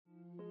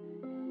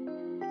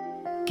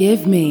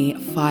Give me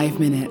 5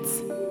 minutes.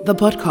 The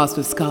podcast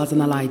with Scars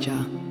and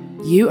Elijah.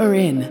 You are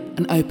in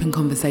an open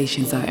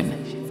conversation zone.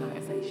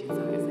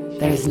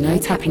 There is no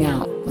tapping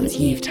out once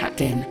you've tapped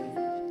in.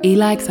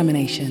 Eli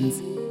examinations,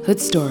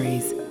 hood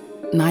stories,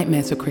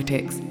 nightmares for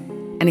critics.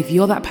 And if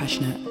you're that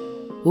passionate,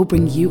 we'll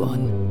bring you on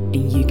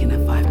and you can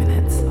have 5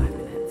 minutes. 5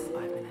 minutes,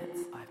 5 minutes,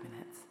 5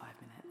 minutes, 5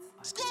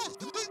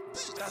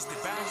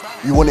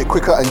 minutes. You want it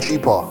quicker and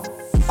cheaper.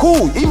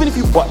 Cool, even if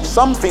you, but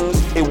some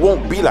things, it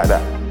won't be like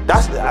that.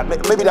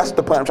 Maybe that's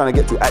the point I'm trying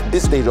to get to at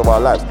this stage of our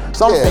lives.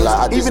 Some things,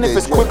 like even if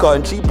it's quicker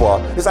and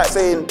cheaper, it's like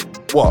saying,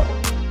 what?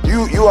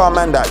 You are a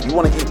man that you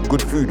want to eat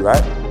good food,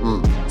 right?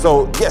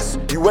 So yes,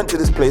 you went to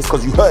this place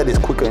because you heard it's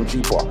quicker and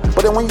cheaper.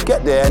 But then when you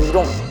get there and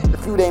the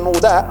food ain't all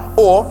that,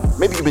 or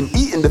maybe you've been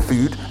eating the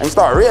food and you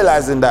start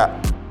realizing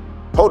that,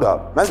 hold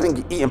up, man's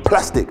been eating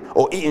plastic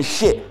or eating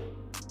shit.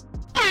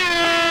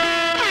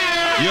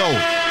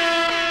 Yeah.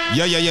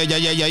 That's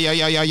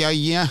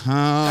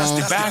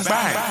the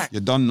bang. You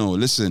don't know.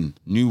 Listen,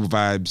 new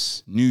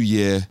vibes, new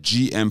year,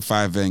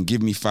 GM5N,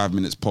 Give Me 5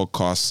 Minutes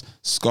podcast.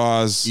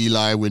 Scars.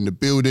 Eli, we're in the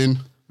building.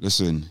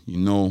 Listen, you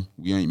know,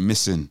 we ain't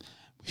missing.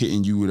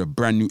 Hitting you with a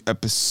brand new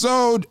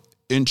episode.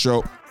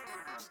 Intro.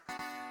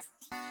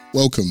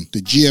 Welcome.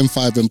 The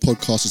GM5M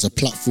podcast is a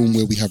platform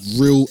where we have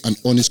real and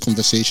honest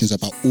conversations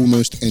about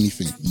almost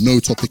anything. No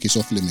topic is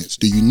off limits.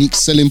 The unique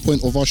selling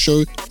point of our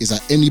show is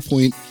at any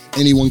point,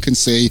 anyone can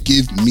say,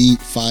 give me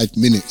 5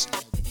 minutes.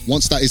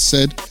 Once that is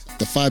said,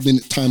 the 5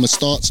 minute timer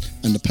starts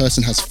and the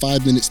person has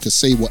 5 minutes to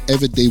say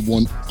whatever they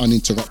want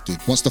uninterrupted.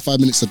 Once the 5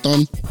 minutes are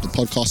done, the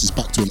podcast is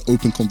back to an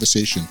open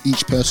conversation.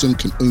 Each person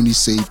can only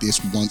say this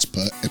once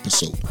per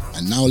episode.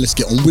 And now let's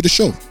get on with the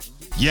show.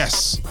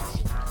 Yes.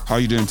 How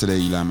you doing today,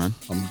 Eli, man?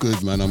 I'm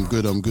good, man. I'm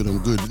good.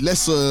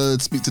 Let's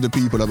speak to the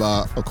people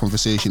about a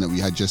conversation that we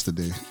had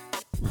yesterday,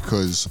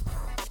 because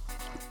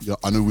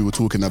I know we were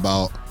talking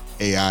about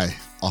AI,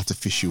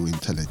 artificial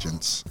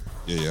intelligence.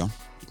 Yeah.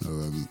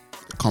 A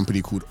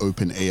company called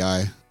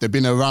OpenAI. They've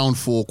been around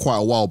for quite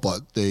a while,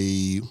 but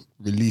they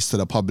released to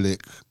the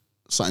public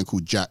something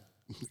called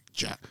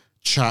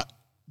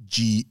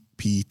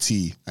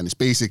ChatGPT, and it's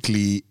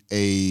basically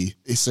a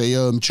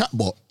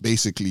chatbot.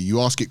 Basically, you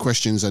ask it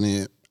questions and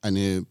it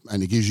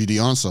gives you the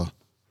answer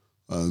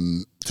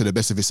to the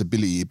best of its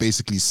ability. It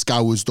basically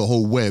scours the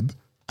whole web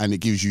and it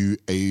gives you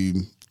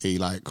an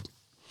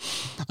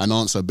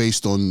answer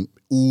based on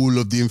all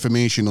of the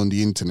information on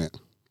the internet.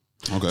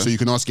 Okay. So you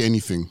can ask it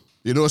anything.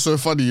 You know what's so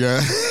funny, yeah?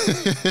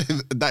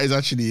 That is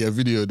actually a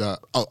video that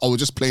I was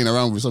just playing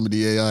around with some of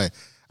the AI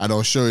and I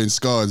was showing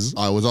Scars.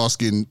 I was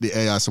asking the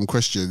AI some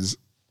questions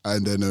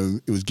and then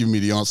it was giving me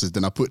the answers.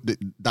 Then I put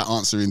that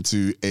answer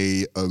into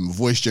a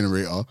voice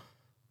generator,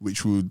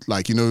 which would,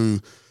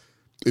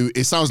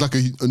 it sounds like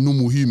a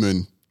normal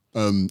human.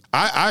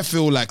 I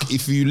feel like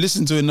if you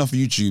listen to enough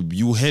YouTube,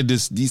 you'll hear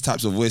these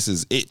types of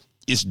voices.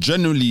 It's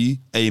generally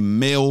a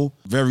male,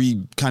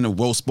 very kind of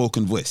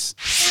well-spoken voice.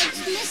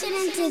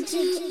 Listening to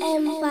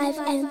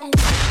GM5N.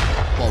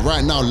 But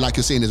right now, like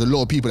you're saying, there's a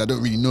lot of people that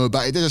don't really know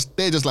about it.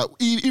 They're just like,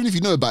 even if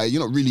you know about it,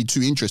 you're not really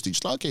too interested.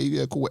 Just like, okay,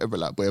 yeah, cool, whatever,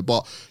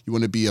 but you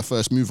want to be a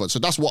first mover. So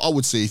that's what I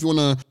would say. If you want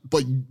to,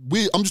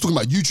 I'm just talking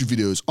about YouTube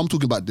videos. I'm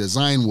talking about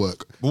design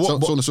work, so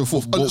on and so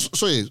forth.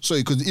 Sorry,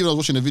 because even I was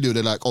watching a video,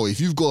 they're like, oh,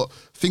 if you've got,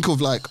 think of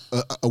like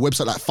a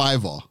website like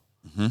Fiverr,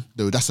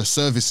 though, that's a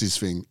services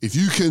thing. If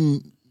you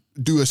can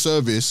do a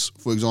service,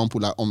 for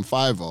example, like on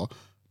Fiverr,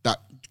 that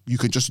you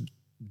can just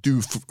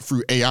do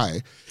through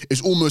AI,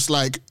 it's almost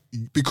like,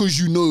 because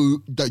you know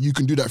that you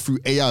can do that through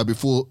AI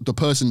before the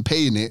person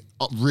paying it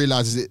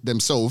realizes it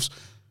themselves,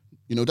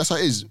 that's how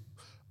it is.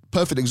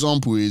 Perfect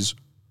example is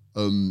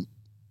buying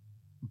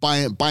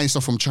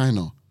stuff from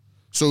China.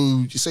 So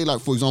you say, like,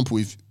 for example,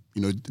 if,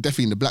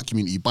 definitely in the black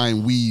community,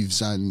 buying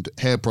weaves and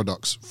hair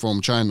products from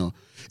China.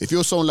 If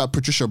you're someone like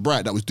Patricia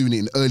Bright that was doing it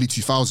in the early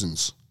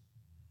 2000s,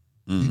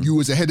 you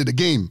was ahead of the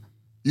game.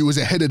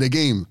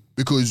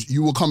 Because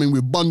you were coming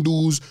with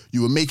bundles,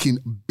 you were making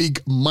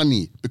big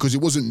money because it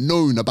wasn't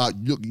known about,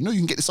 you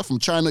can get this stuff from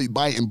China, you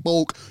buy it in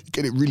bulk, you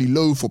get it really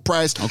low for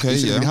price,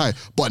 really high.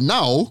 But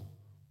now,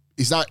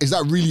 is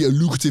that really a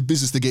lucrative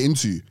business to get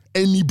into?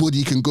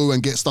 Anybody can go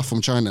and get stuff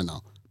from China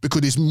now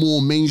because it's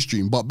more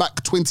mainstream. But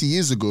back 20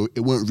 years ago,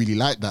 it weren't really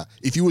like that.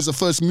 If you was a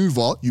first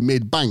mover, you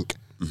made bank.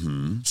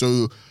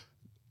 So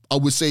I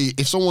would say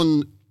if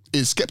someone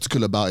is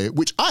skeptical about it,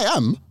 which I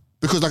am,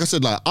 because like I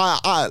said, like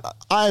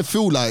I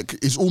feel like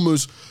it's gonna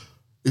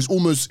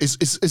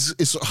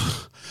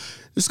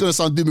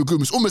sound dim and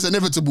gloom. It's almost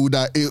inevitable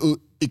that it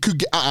could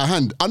get out of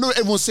hand. I know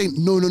everyone's saying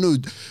no.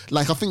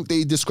 Like, I think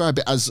they describe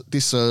it as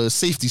this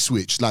safety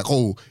switch. Like,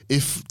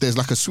 if there's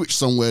like a switch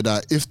somewhere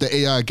that if the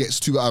AI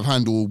gets too out of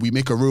hand, or we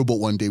make a robot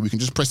one day, we can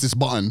just press this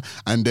button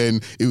and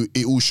then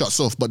it all shuts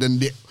off. But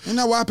then isn't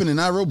that what happened in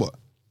iRobot?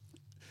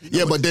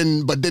 Yeah, but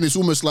then it's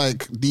almost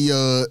like the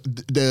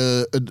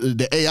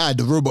AI,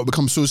 the robot,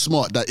 becomes so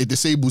smart that it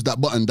disables that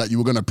button that you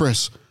were gonna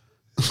press.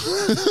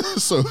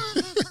 So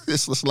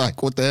it's just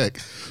like, what the heck?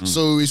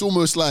 So it's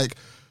almost like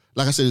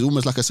like I said, it's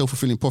almost like a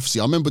self-fulfilling prophecy.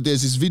 I remember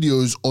there's these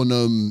videos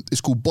on,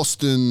 it's called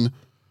Boston,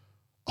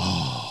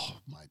 oh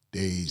my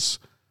days.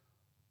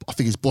 I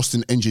think it's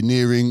Boston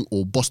Engineering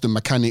or Boston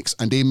Mechanics,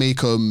 and they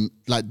make,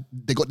 like,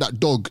 they got that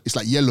dog, it's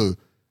like yellow.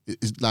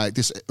 It's like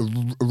this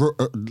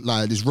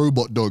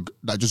robot dog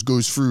that just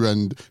goes through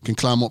and can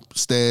climb up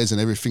stairs and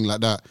everything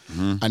like that.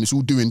 And it's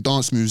all doing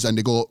dance moves, and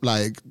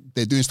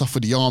they're doing stuff for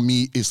the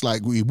army. It's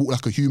like we walk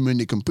like a human.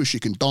 It can push,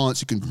 it can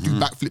dance, it can do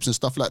backflips and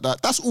stuff like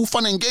that. That's all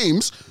fun and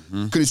games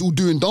because it's all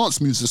doing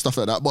dance moves and stuff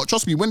like that. But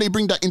trust me, when they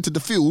bring that into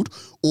the field,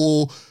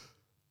 or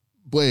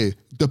where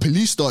the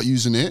police start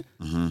using it,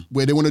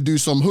 where they want to do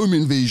some home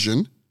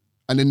invasion,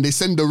 and then they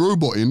send the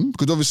robot in,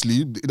 because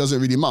obviously it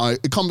doesn't really matter.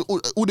 It comes,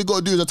 all they got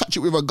to do is attach it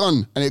with a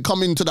gun, and it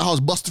come into the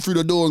house, bust through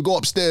the door, and go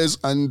upstairs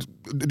and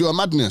do a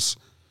madness.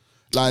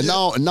 Like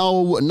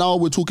now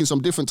we're talking some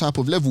different type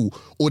of level.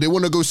 Or they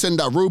want to go send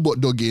that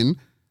robot dog in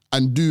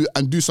and do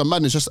some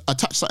madness, just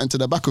attach something to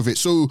the back of it.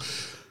 So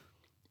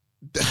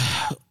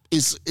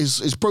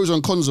it's pros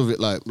and cons of it.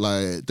 Like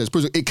there's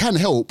pros. It can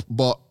help,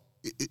 but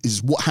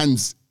is what hand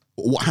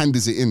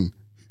is it in?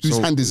 Whose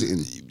hand is it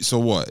in? So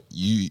what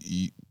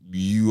you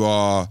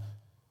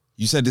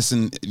said this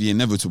in the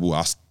inevitable.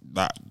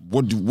 That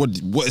what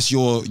is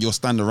your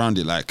stand around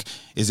it? Like,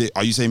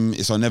 are you saying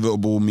it's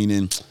inevitable,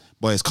 meaning,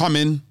 but it's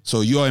coming, so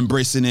you're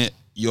embracing it?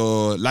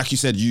 You're, like you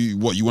said, you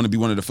want to be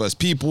one of the first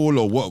people,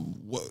 or what?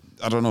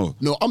 I don't know.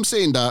 No, I'm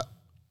saying that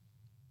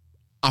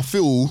I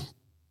feel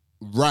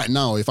right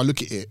now, if I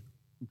look at it,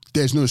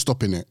 there's no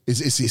stopping it.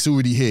 It's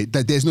already here.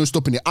 There's no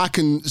stopping it. I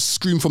can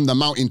scream from the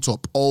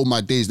mountaintop, oh my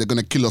days, they're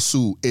gonna kill us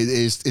all.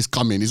 It's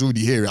coming. It's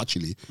already here,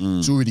 actually.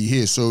 It's already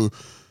here. So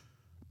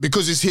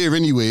because it's here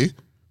anyway,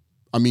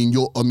 I mean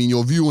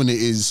your view on it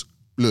is,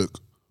 look,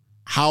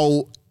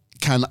 how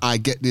can I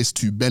get this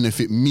to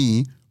benefit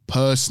me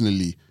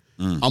personally?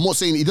 I'm not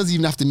saying it doesn't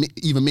even have to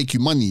even make you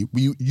money.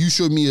 You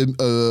showed me a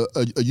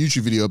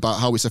YouTube video about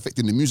how it's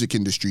affecting the music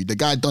industry. The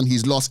guy done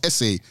his last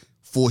essay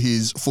for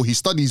his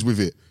studies with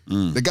it.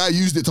 The guy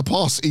used it to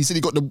pass. He said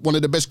he got one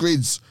of the best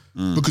grades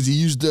because he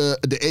used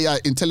the AI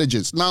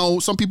intelligence. Now,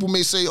 some people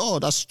may say, oh,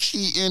 that's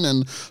cheating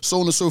and so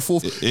on and so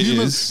forth.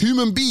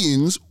 Human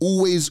beings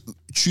always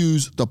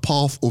choose the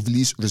path of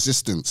least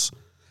resistance.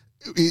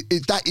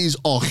 That is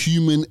our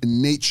human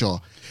nature.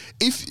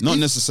 Not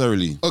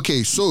necessarily.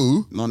 Okay,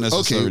 so... Not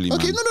necessarily, man.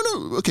 Okay,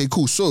 no. Okay,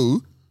 cool.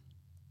 So,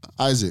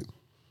 Isaac,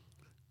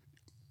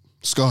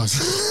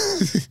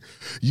 Scars,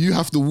 you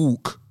have to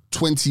walk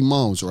 20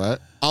 miles, right?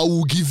 I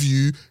will give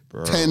you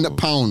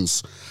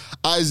 £10.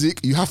 Isaac,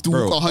 you have to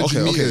walk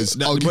 100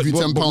 meters. I'll give you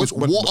 £10.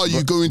 What are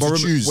you going to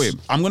choose? Wait,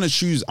 I'm going to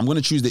choose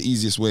the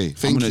easiest way.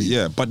 Thank you.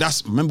 Yeah, but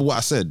remember what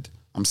I said.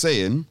 I'm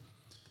saying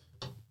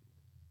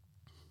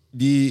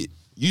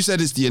you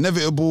said it's the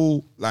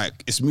inevitable,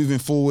 like it's moving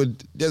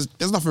forward. There's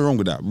nothing wrong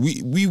with that.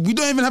 We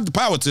don't even have the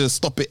power to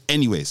stop it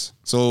anyways.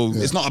 So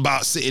It's not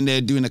about sitting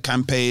there doing a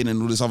campaign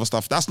and all this other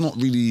stuff. That's not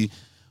really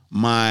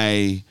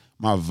my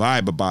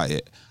vibe about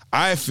it.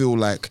 I feel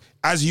like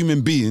as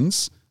human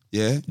beings,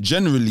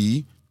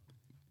 generally,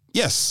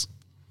 yes,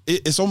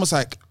 it's almost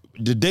like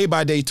the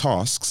day-by-day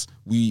tasks,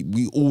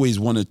 we always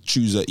want to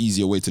choose an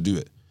easier way to do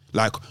it.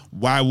 Like,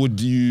 why would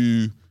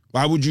you,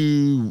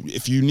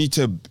 if you need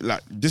to,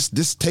 like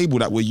this table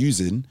that we're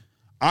using,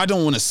 I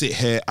don't want to sit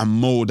here and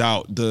mold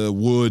out the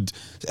wood,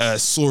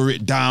 saw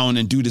it down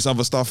and do this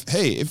other stuff.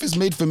 Hey, if it's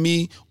made for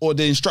me or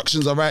the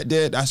instructions are right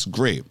there, that's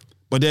great.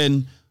 But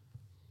then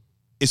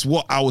it's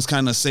what I was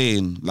kind of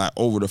saying, like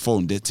over the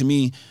phone. To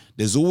me,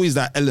 there's always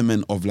that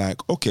element of like,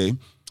 okay,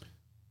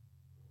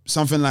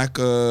 something like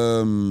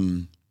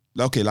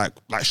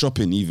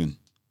shopping even.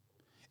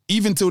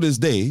 Even till this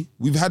day,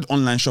 we've had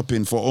online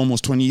shopping for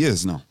almost 20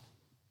 years now.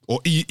 Or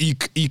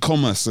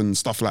e-commerce and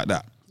stuff like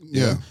that.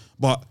 Yeah.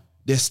 But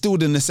there's still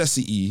the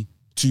necessity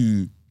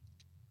to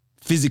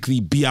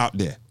physically be out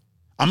there.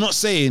 I'm not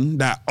saying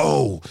that,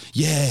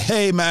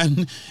 hey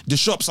man, the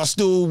shops are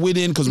still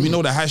winning because we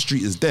know the high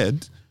street is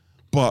dead.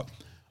 But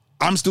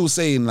I'm still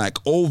saying, like,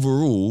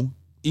 overall,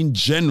 in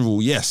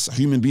general, yes,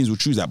 human beings will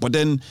choose that. But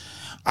then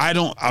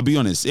I'll be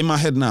honest, in my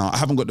head now, I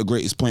haven't got the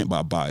greatest point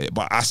about it.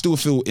 But I still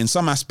feel in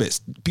some aspects,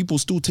 people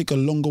still take a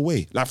longer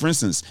way. Like, for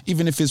instance,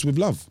 even if it's with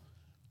love.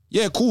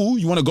 Yeah, cool.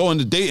 You want to go on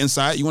the dating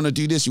site. You want to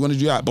do this. You want to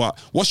do that. But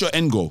what's your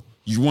end goal?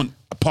 You want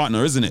a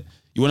partner, isn't it?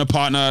 You want a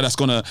partner that's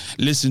going to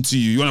listen to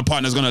you. You want a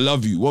partner that's going to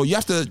love you. Well, you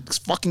have to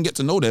fucking get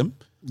to know them.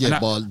 Yeah,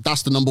 but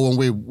that's the number one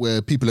way where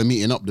people are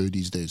meeting up though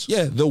these days.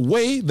 Yeah,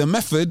 the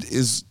method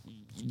is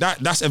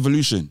that's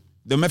evolution.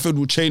 The method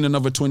will change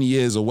another 20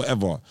 years or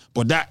whatever.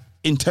 But that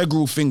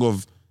integral thing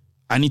of,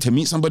 I need to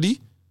meet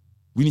somebody,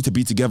 we need to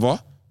be together,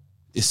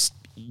 it's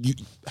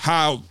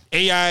how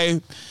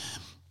AI,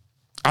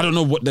 I don't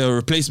know what the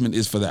replacement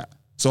is for that.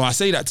 So I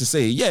say that to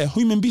say, yeah,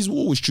 human beings will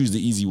always choose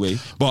the easy way,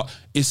 but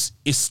it's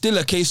still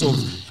a case of...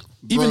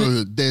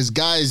 there's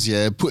guys,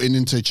 putting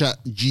into chat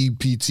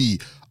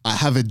GPT, I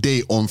have a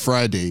date on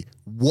Friday.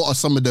 What are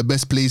some of the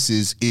best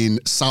places in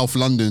South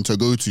London to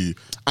go to?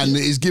 And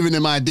it's giving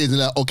them ideas.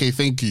 They're like, okay,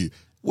 thank you.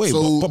 Wait,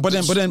 So- but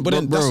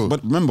bro.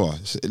 but remember,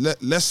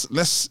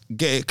 let's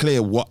get it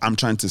clear what I'm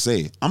trying to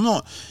say. I'm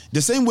not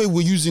the same way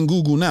we're using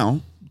Google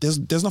now.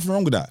 There's nothing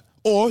wrong with that.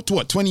 Or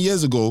to 20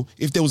 years ago,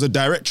 if there was a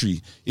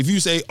directory, if you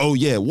say, oh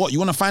yeah, what you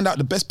want to find out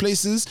the best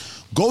places,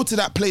 go to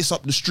that place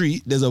up the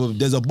street. There's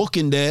a book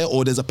in there,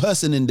 or there's a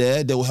person in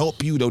there. They'll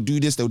help you. They'll do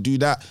this. They'll do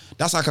that.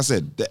 That's like I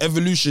said, the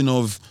evolution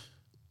of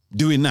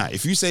doing that.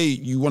 If you say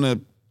you want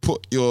to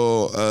put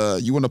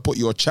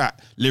your chat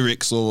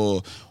lyrics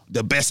or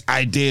the best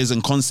ideas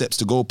and concepts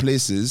to go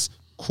places,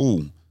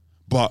 cool.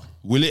 But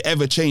will it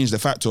ever change the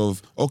fact of,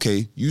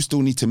 okay, you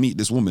still need to meet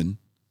this woman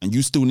and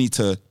you still need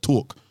to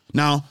talk?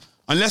 Now,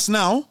 unless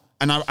now,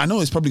 and I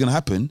know it's probably going to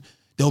happen,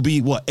 there'll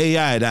be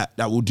AI that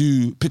will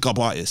do pickup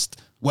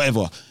artist,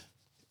 whatever.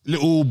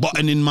 Little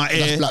button in my ear.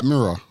 That's Black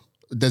Mirror.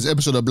 There's an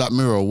episode of Black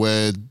Mirror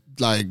where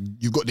like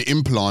you've got the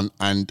implant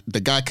and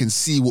the guy can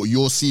see what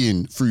you're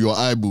seeing through your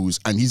eyeballs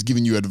and he's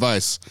giving you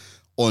advice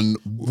on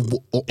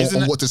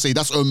what to say.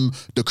 That's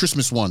the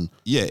Christmas one.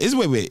 Yeah,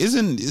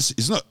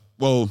 it's not.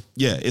 Well,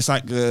 yeah, it's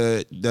like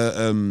the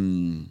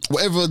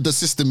whatever the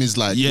system is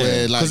like.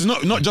 Yeah, because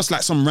it's not just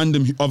like some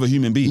random other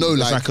human being. No,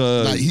 it's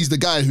like he's the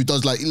guy who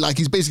does like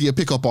he's basically a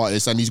pickup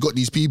artist and he's got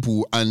these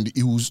people and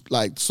he was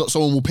like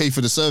someone will pay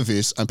for the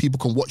service and people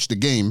can watch the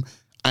game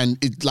and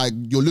it like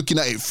you're looking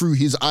at it through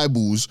his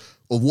eyeballs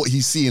of what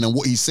he's seeing and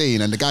what he's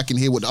saying and the guy can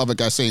hear what the other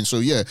guy's saying. So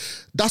yeah,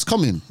 that's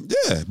coming.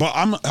 Yeah, but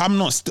I'm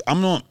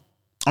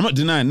not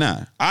denying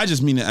that. I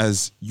just mean it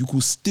as you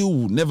could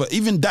still never,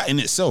 even that in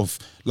itself,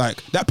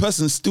 like that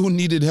person still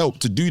needed help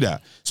to do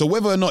that. So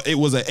whether or not it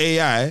was an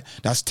AI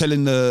that's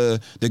telling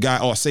the guy,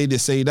 oh, say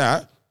this, say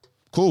that,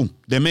 cool.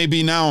 There may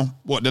be now,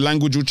 the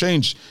language will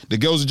change. The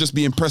girls will just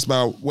be impressed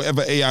by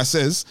whatever AI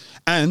says.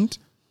 And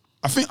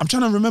I think, I'm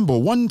trying to remember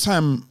one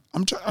time,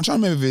 I'm trying to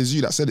remember if it was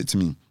you that said it to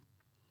me,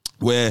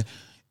 where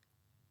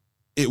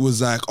it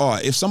was like, oh,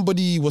 if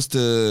somebody was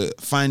to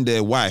find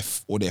their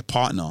wife or their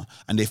partner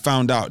and they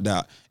found out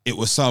that it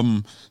was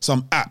some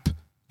app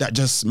that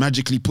just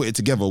magically put it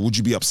together, would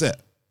you be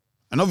upset?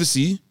 And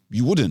obviously,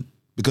 you wouldn't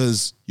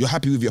because you're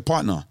happy with your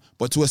partner.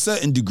 But to a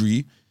certain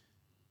degree,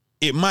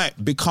 it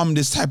might become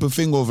this type of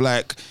thing of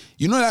like,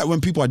 you know, like when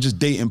people are just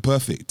dating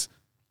perfect.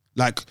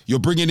 Like you're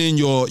bringing in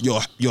your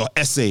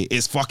essay,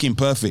 it's fucking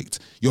perfect.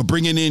 You're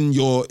bringing in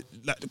your...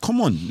 Like, come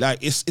on, like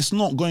it's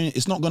not going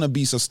to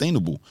be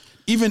sustainable.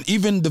 Even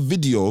the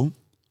video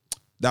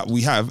that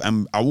we have,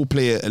 and I will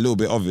play a little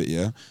bit of it.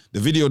 Yeah, the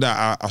video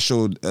that I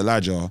showed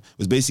Elijah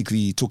was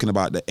basically talking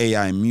about the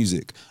AI in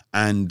music,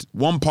 and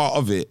one part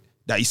of it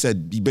that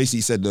he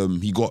basically said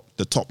he got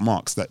the top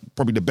marks, that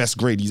probably the best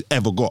grade he's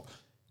ever got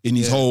in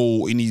his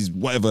in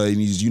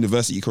his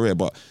university career.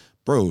 But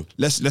bro,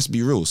 let's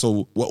be real.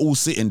 So we're all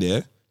sitting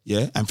there,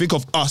 yeah, and think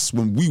of us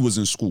when we was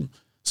in school.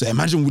 So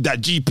imagine with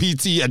that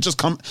GPT had just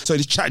come, so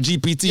this chat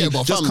GPT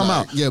just come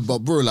out. Yeah, but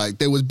bro, like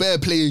there was bare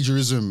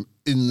plagiarism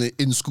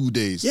in school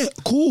days. Yeah,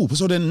 cool.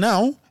 So then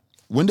now,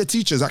 when the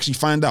teachers actually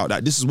find out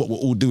that this is what we're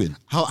all doing.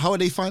 How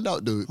would they find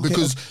out though?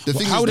 Because the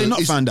thing how is, would they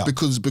not find out?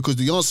 Because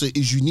the answer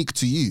is unique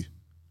to you.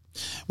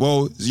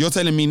 Well, you're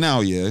telling me now,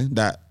 yeah,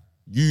 that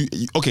you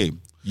okay,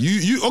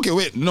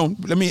 wait, no,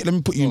 let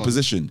me put you in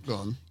position. Go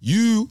on.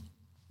 You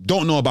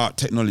don't know about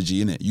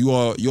technology, innit?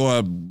 You're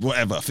a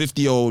whatever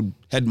 50-year-old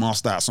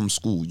headmaster at some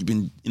school. You've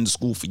been in the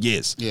school for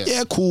years.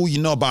 Yeah, cool.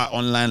 You know about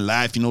online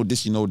life. You know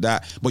this. You know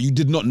that. But you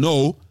did not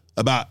know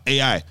about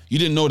AI. You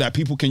didn't know that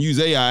people can use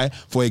AI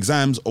for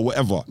exams or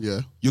whatever.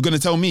 Yeah. You're gonna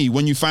tell me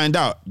when you find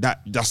out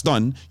that that's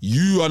done,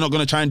 you are not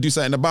gonna try and do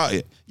something about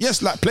it.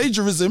 Yes, like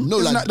plagiarism. No,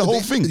 isn't like that the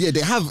whole thing? Yeah,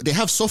 they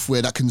have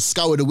software that can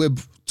scour the web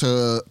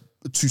to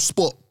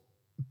spot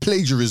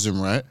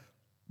plagiarism, right?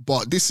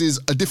 But this is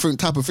a different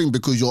type of thing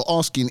because you're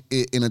asking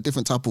it in a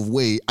different type of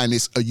way and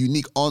it's a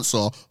unique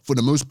answer for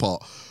the most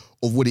part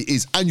of what it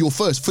is. And you're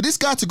first. For this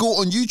guy to go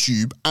on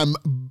YouTube and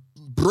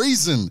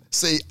brazen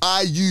say,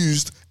 I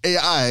used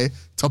AI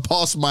to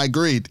pass my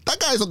grade,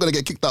 that guy's not going to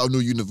get kicked out of no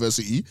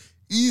university.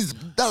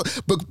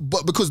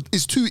 But because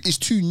it's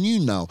too new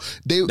now.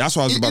 That's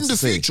what I was about to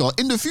say.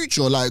 In the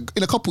future, like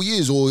in a couple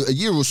years or a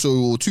year or so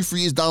or 2-3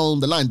 years down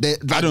the line,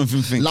 I don't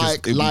even think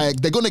like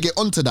they're gonna get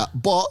onto that.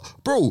 But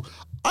bro,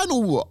 I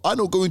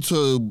know going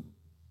to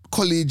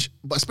college,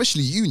 but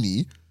especially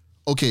uni,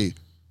 okay,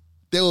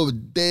 there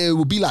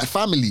will be like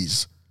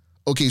families.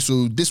 Okay,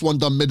 so this one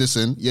done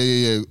medicine.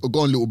 Yeah.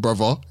 Go on, little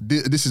brother.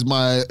 This is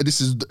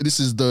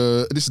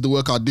the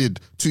work I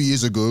did 2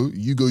 years ago.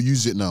 You go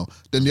use it now.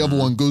 Then the other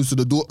one goes to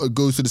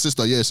the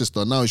sister. Yeah,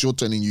 sister. Now it's your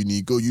turn in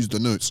uni. Go use the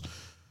notes.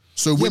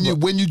 So when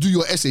you do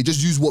your essay,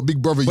 just use what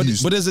Big Brother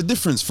used. But there's a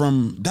difference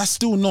from that's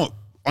still not.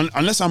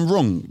 Unless I'm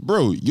wrong,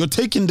 bro. You're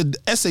taking the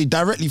essay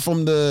directly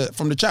from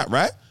the chat,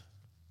 right?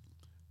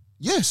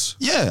 Yes.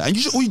 Yeah, and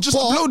you just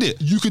upload it.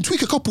 You can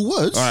tweak a couple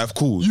words. All right,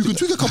 cool. You can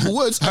tweak a couple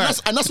words,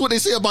 and that's what they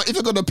say about if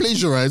you're gonna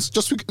plagiarize.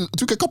 Just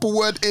tweak a couple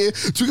word here,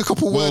 tweak a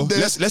couple word there.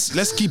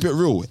 Let's keep it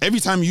real. Every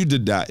time you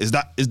did that, is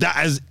that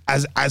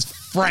as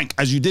frank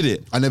as you did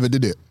it? I never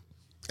did it.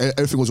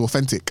 Everything was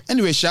authentic.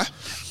 Anyway, Sha.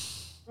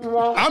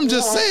 I'm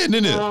just saying,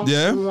 innit?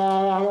 Yeah.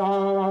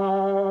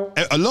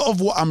 A lot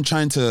of what I'm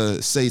trying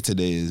to say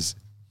today is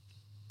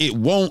it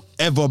won't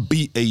ever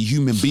beat a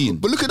human being.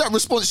 But look at that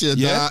response here.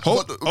 Yeah.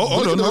 Hold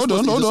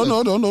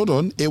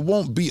on. It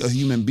won't beat a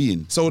human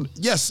being. So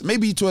yes,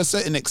 maybe to a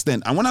certain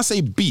extent. And when I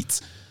say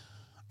beat,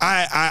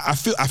 I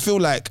feel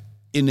like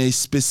in a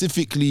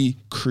specifically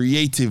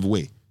creative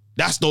way.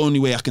 That's the only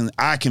way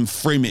I can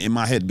frame it in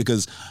my head,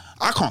 because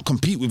I can't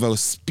compete with a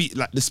speed,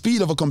 like the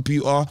speed of a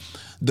computer,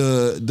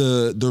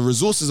 the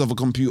resources of a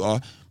computer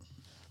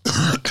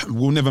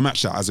will never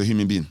match that as a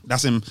human being.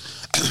 That's him.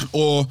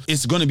 Or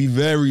it's going to be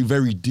very,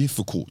 very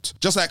difficult.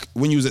 Just like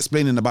when you was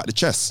explaining about the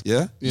chess,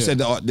 yeah? You said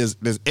that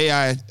there's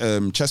AI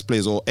chess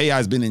players, or AI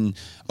has been in,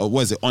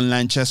 what is it,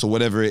 online chess or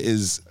whatever it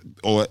is,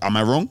 or am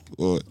I wrong?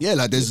 Or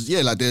there's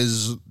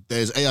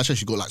AI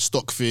chess, you got like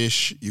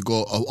Stockfish, you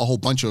got a whole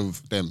bunch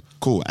of them.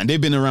 Cool. And they've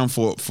been around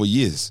for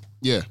years.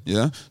 Yeah.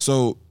 Yeah.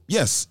 So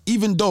yes,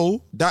 even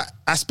though that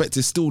aspect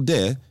is still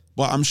there,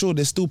 but I'm sure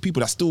there's still people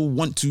that still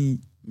want to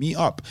meet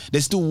up. They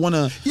still want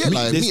to. Yeah,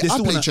 I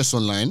play chess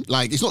online.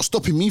 Like, it's not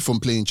stopping me from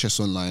playing chess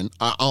online.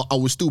 I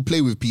will still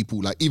play with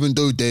people. Like, even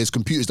though there's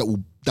computers that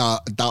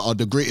are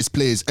the greatest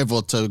players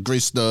ever to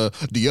grace the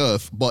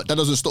earth, but that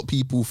doesn't stop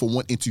people from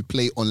wanting to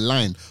play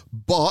online.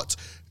 But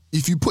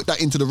if you put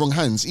that into the wrong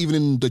hands, even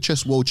in the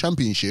Chess World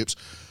Championships,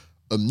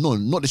 no,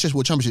 not the Chess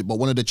World Championship, but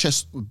one of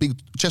the big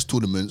chess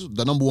tournaments,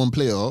 the number one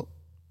player,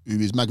 who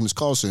is Magnus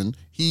Carlsen,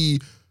 he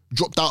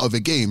dropped out of a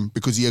game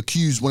because he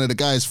accused one of the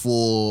guys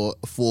for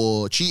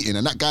cheating,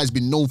 and that guy's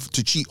been known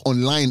to cheat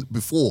online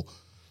before.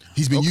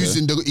 He's been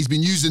using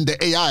the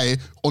AI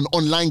on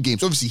online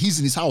games. Obviously, he's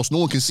in his house, no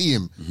one can see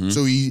him. Mm-hmm.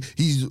 So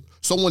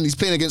he's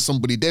playing against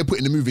somebody, they're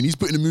putting the move in, he's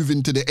putting the move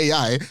into the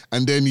AI,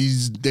 and then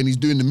he's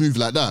doing the move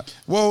like that.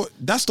 Well,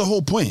 that's the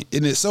whole point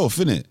in itself,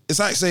 isn't it? It's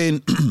like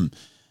saying,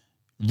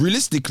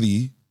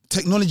 realistically,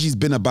 technology's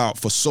been about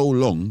for so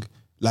long.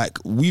 Like,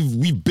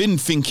 we've been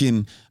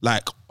thinking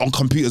like on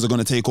computers are going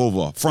to take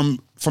over from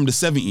the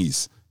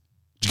 70s.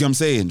 Do you get what I'm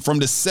saying? From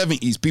the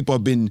 70s, people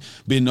have been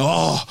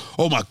oh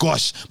my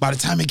gosh, by the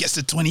time it gets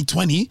to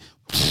 2020,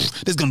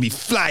 there's going to be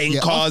flying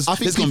cars,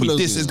 there's going to be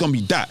this, there's going to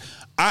be that.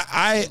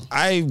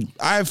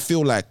 I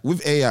feel like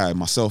with AI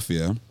myself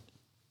here,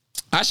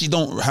 I actually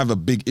don't have a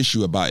big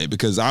issue about it,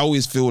 because I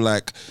always feel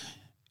like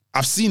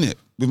I've seen it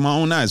with my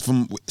own eyes.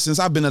 Since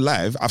I've been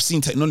alive, I've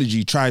seen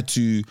technology try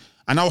to,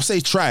 and I'll say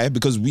try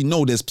because we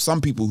know there's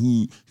some people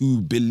who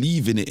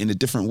believe in it in a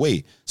different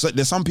way. So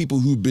there's some people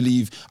who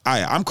believe,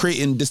 I'm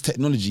creating this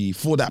technology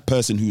for that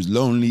person who's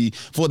lonely,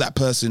 for that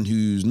person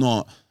who's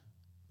not,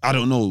 I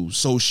don't know,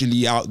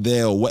 socially out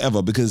there or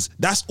whatever, because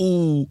that's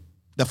all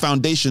the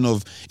foundation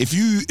of, if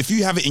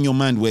you have it in your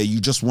mind where you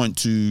just want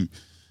to,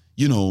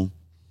 you know,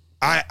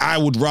 I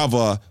would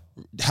rather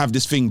have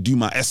this thing do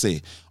my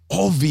essay.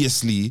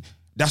 Obviously,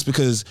 that's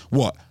because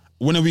what?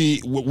 When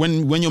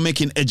you're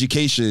making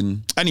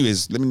education,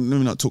 anyways, let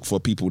me not talk for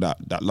people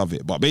that love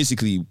it, but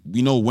basically,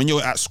 you know, when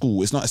you're at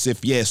school, it's not as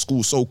if, yeah,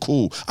 school's so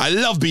cool. I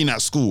love being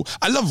at school.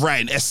 I love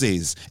writing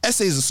essays.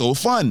 Essays are so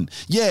fun.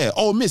 Yeah,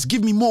 oh, miss,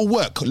 give me more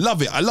work.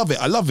 Love it, I love it,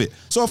 I love it.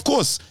 So of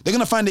course, they're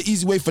gonna find the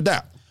easy way for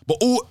that.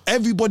 But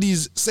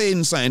everybody's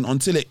saying something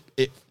until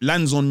it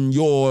lands on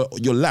your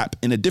lap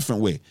in a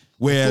different way.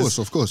 Whereas,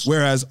 of course.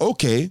 Whereas,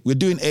 okay, we're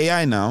doing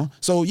AI now.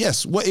 So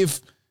yes, what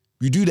if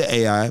you do the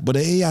AI, but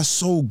the AI is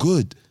so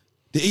good.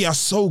 The AI is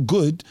so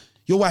good,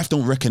 your wife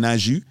don't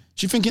recognize you.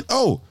 She's thinking,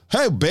 oh,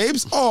 hey,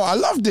 babes, oh, I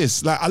love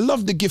this. Like, I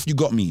love the gift you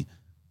got me.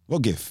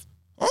 What gift?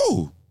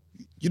 Oh,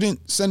 you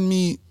didn't send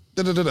me...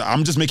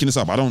 I'm just making this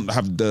up. I don't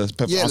have the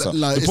answer.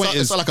 Like, the point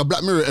is, it's like a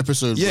Black Mirror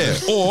episode. Yeah,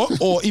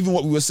 or even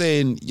what we were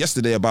saying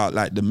yesterday about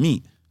like the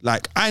meat.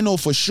 Like, I know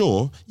for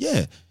sure,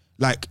 yeah,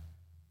 like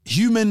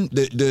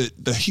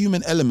the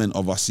human element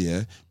of us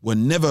here, we're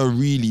never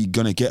really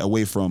gonna get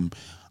away from.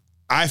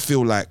 I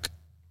feel like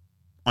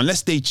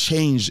unless they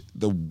change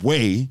the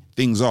way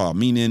things are,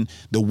 meaning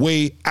the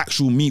way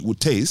actual meat would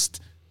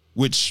taste,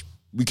 which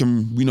we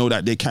know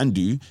that they can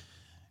do.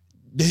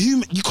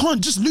 You can't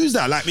just lose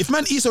that. Like, if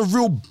man eats a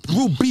real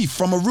beef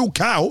from a real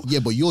cow. Yeah,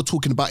 but you're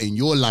talking about in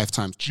your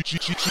lifetime.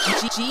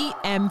 GM5M,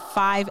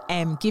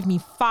 give me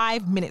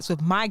 5 minutes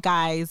with my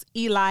guys,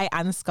 Eli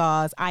and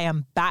Scars. I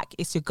am back.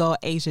 It's your girl,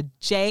 Asia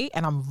J,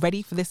 and I'm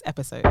ready for this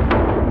episode.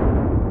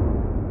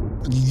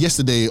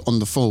 Yesterday on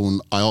the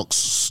phone, I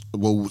asked,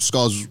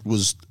 Scars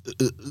was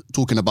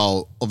talking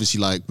about,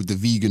 obviously, like with the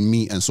vegan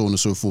meat and so on and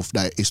so forth,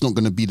 that it's not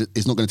going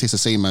to taste the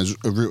same as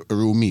a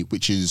real meat,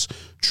 which is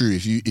true.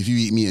 If you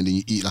eat meat and then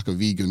you eat like a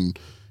vegan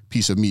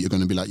piece of meat, you're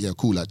going to be like, yeah,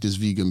 cool, like this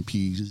vegan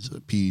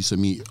piece of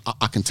meat,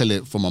 I can tell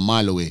it from a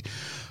mile away.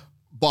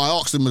 But I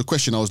asked him the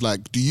question, I was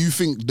like, do you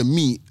think the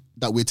meat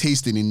that we're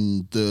tasting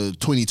in the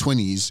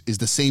 2020s is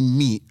the same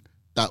meat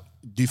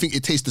do you think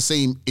it tastes the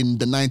same in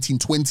the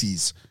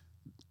 1920s?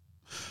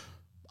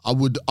 I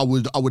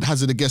would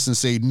hazard a guess and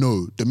say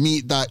no. The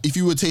meat that, if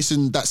you were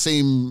tasting that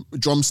same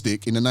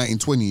drumstick in the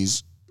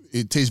 1920s,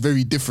 It tastes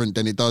very different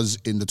than it does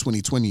in the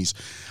 2020s,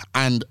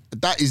 and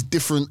that is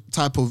different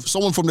type of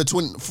someone from the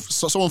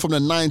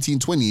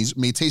 1920s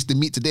may taste the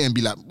meat today and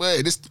be like,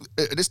 "Well, this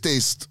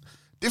tastes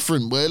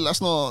different. Well,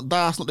 that's not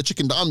the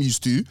chicken that I'm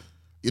used to."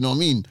 You know what I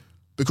mean?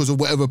 Because of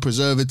whatever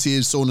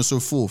preservatives, so on and so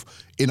forth.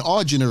 In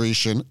our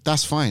generation,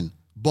 that's fine,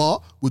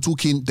 but we're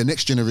talking the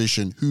next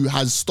generation who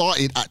has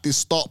started at this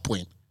start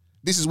point.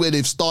 This is where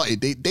they've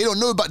started. They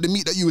don't know about the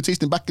meat that you were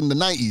tasting back in the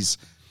 90s.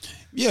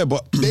 Yeah,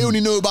 but they only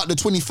know about the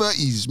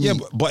 2030s. Yeah,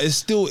 but it's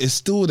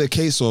still the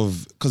case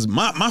of, because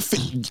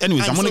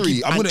anyways,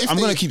 I'm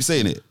gonna keep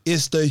saying it.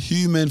 It's the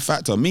human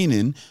factor,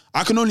 meaning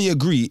I can only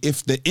agree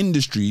if the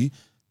industry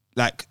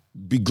like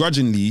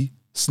begrudgingly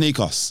snake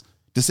us.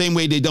 The same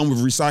way they done with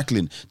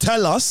recycling.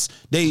 Tell us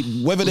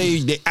whether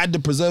they add the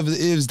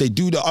preservatives, they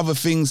do the other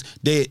things,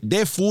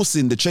 they're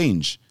forcing the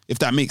change, if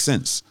that makes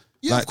sense.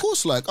 Yeah, of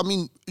course. Like, I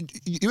mean,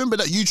 you remember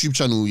that YouTube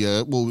channel?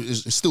 Yeah, well,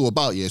 it's still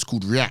about. Yeah, it's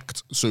called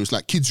React. So it's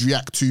like kids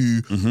react to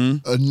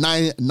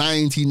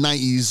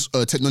 1990s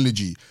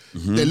technology.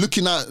 They're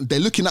looking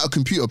at a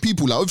computer.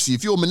 People, like, obviously,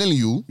 if you're a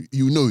millennial,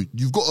 you know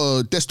you've got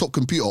a desktop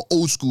computer,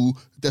 old school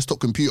desktop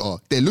computer.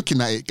 They're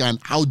looking at it, going,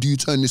 "How do you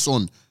turn this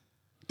on?"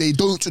 They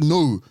don't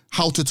know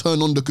how to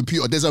turn on the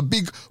computer. There's a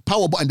big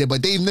power button there,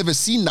 but they've never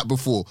seen that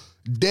before.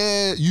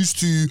 They're used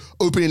to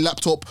opening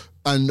laptop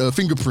and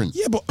fingerprint.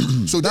 Yeah, but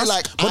so they're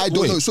like, I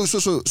don't know. So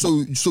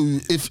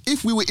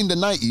if we were in the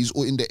 90s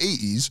or in the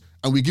 80s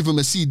and we give them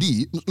a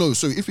CD,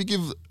 so if you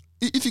give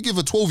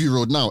a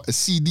 12-year-old now a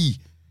CD,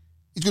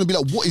 he's gonna be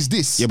like, what is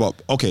this? Yeah,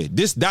 but okay,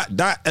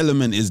 that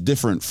element is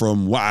different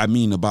from what I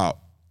mean about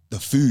the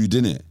food,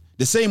 innit?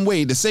 The same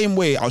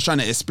way I was trying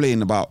to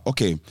explain about,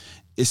 okay,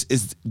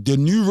 it's the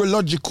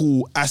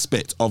neurological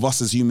aspect of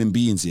us as human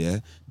beings,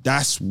 yeah?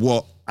 That's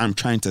what I'm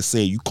trying to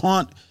say. You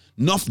can't,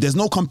 there's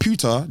no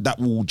computer that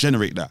will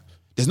generate that.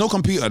 There's no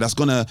computer that's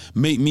gonna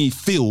make me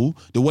feel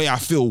the way I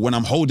feel when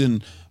I'm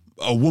holding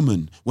a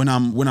woman, when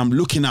I'm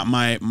looking at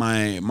my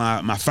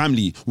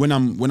family, when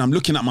I'm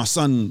looking at my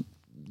son.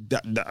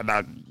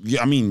 I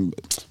mean,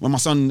 when my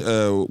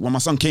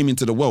son came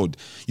into the world,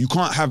 you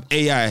can't have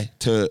AI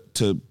to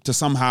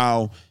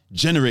somehow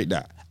generate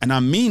that. And I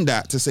mean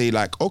that to say,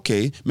 like,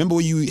 okay, remember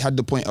when you had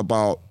the point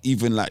about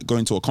even like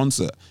going to a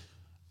concert?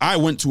 I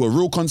went to a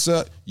real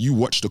concert, you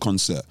watched the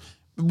concert.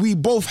 We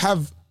both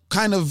have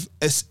kind of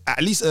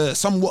at least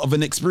somewhat of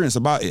an experience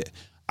about it.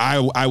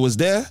 I was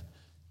there.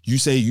 You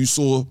say you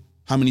saw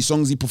how many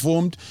songs he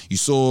performed. You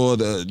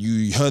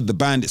heard the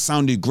band. It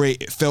sounded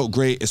great. It felt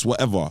great. It's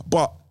whatever.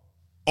 But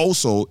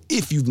also,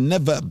 if you've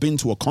never been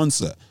to a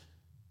concert,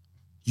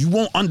 you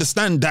won't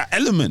understand that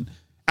element.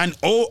 And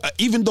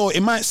even though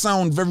it might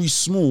sound very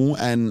small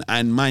and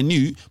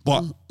minute,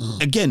 but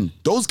again,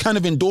 those kind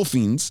of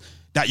endorphins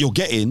that you're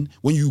getting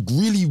when you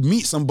really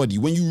meet somebody,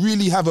 when you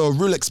really have a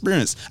real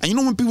experience. And you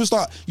know when people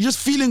start, you're just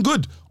feeling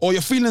good, or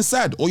you're feeling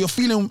sad, or you're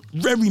feeling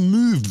very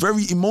moved,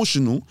 very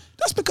emotional,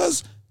 that's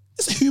because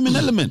it's a human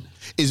element.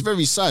 It's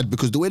very sad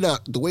because the way,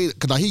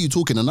 because I hear you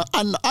talking and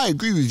I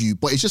agree with you,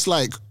 but it's just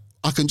like,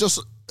 I can just,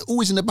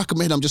 always in the back of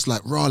my head, I'm just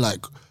like, raw,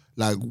 like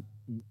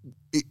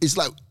it's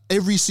like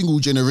every single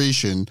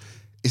generation,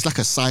 it's like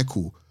a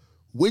cycle.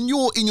 When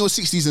you're in your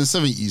 60s and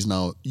 70s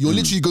now, you're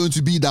literally going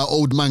to be that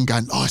old man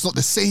going, oh, it's not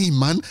the same,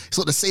 man. It's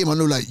not the same. I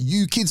know, like,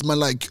 you kids, man,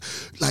 like,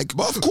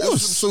 but of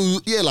course. So,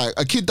 yeah, like,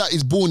 a kid that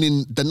is born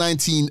in the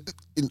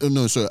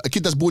a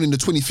kid that's born in the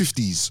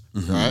 2050s,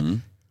 right?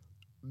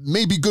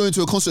 Maybe going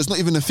to a concert is not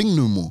even a thing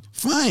no more.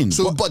 Fine.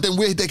 So, but then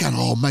they're going,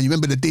 oh, man, you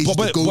remember the days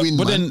to go in,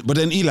 man. But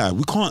then, Eli,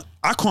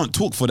 I can't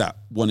talk for that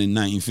one in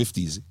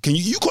 1950s.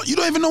 You don't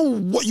even know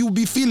what you'll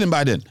be feeling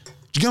by then. Do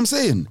you get what I'm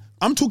saying?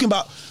 I'm talking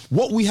about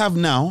what we have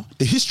now,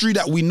 the history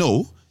that we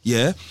know,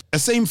 yeah? The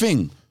same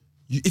thing.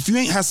 If you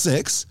ain't had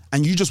sex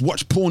and you just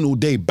watch porn all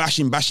day,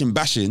 bashing,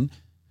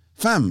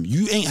 fam,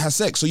 you ain't had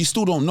sex, so you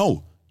still don't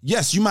know.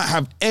 Yes, you might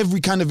have every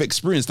kind of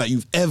experience that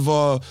you've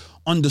ever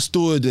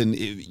understood and,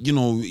 you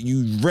know,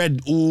 you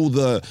read all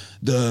the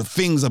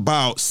things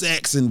about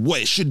sex and what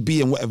it should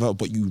be and whatever,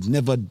 but you've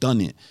never done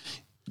it.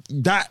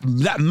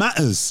 That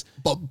matters.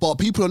 But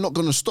people are not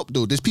going to stop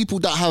though. There's people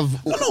that have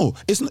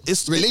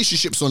it's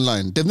relationships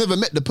online. They've never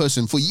met the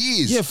person for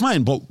years. Yeah,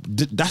 fine, but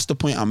that's the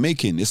point I'm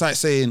making. It's like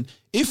saying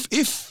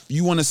if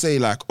you want to say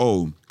like,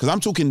 oh, because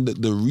I'm talking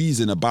the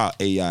reason about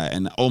AI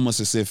and almost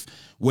as if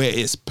where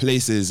its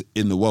places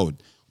in the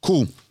world.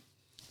 Cool.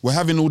 We're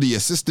having all the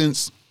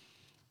assistants.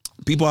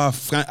 People are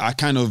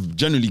kind of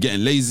generally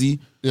getting lazy.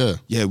 Yeah.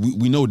 Yeah,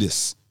 we know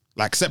this.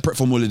 Like, separate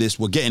from all of this,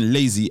 we're getting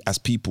lazy as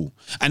people.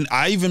 And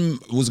I even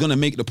was going to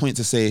make the point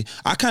to say,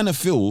 I kind of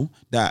feel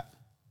that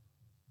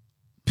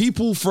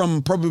people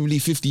from probably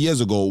 50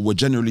 years ago were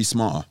generally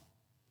smarter.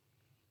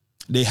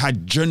 They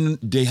had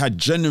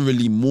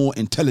generally more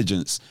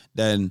intelligence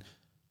than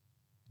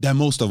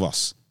most of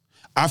us.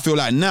 I feel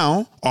like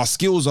now our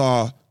skills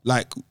are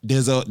like,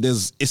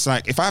 it's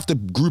like, if I have to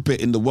group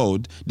it in the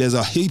world, there's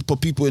a heap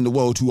of people in the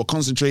world who are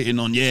concentrating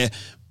on,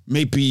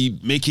 maybe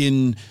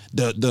making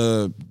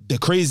the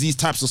crazy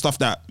types of stuff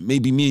that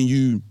maybe me and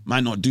you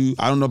might not do.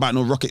 I don't know about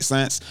no rocket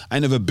science. I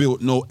ain't never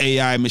built no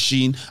AI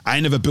machine. I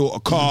ain't never built a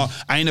car.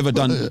 I ain't never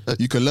done.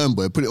 You can learn,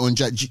 boy. Put it on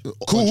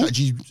Cool.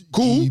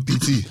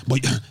 GPT.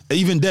 But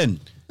even then,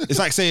 it's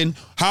like saying,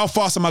 how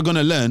fast am I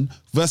gonna learn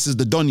versus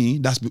the Donny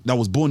that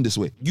was born this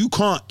way? You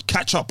can't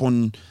catch up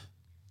on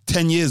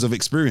 10 years of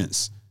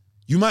experience.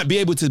 You might be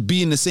able to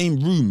be in the same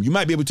room. You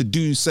might be able to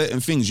do certain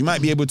things. You might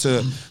be able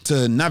to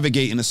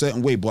navigate in a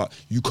certain way, but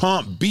you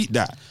can't beat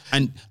that.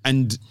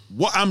 And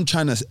what I'm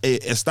trying to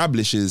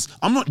establish is,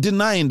 I'm not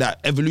denying that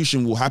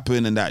evolution will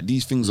happen and that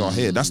these things are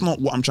here. That's not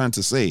what I'm trying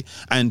to say.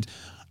 And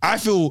I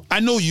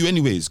know you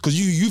anyways, because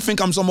you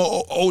think I'm some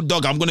old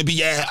dog. I'm gonna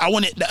be, I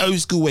want it the old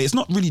school way. It's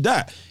not really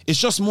that. It's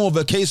just more of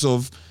a case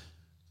of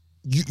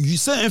you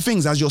certain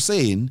things, as you're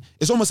saying,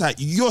 it's almost like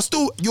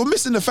you're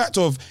missing the fact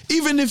of,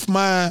 even if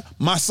my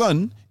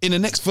son in the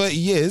next 30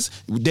 years,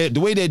 the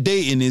way they're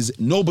dating is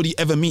nobody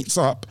ever meets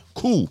up,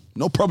 cool,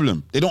 no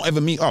problem. They don't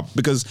ever meet up,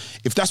 because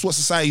if that's what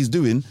society's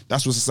doing,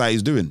 that's what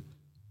society's doing,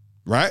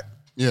 right?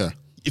 Yeah.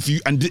 If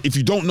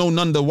you don't know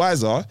none the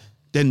wiser,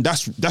 then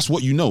that's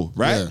what you know,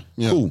 right?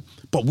 Yeah. Cool.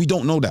 But we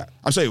don't know that.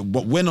 I'm saying,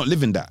 but we're not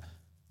living that.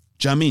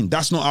 Do you know what I mean?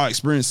 That's not our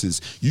experiences.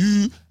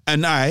 You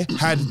and I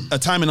had a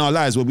time in our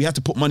lives where we had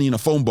to put money in a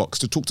phone box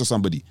to talk to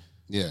somebody.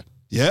 Yeah.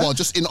 Yeah? Well,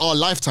 just in our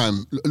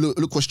lifetime,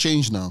 look what's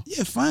changed now.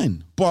 Yeah,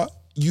 fine. But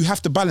you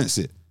have to balance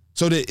it.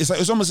 So that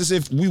it's almost as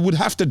if we would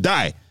have to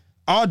die.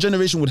 Our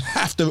generation would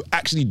have to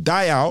actually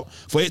die out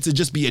for it to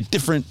just be a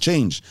different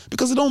change,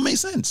 because it don't make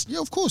sense. Yeah,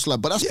 of course.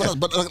 That's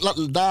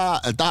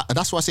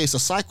why I say it's a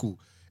cycle.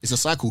 It's a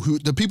cycle.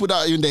 The people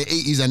that are in their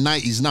 80s and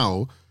 90s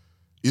now,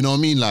 you know what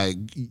I mean? Like,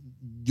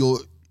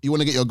 you want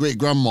to get your great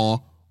grandma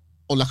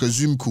on like a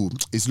Zoom call,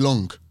 it's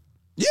long.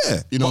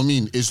 Yeah. You know what I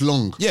mean? It's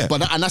long. Yeah. But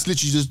that's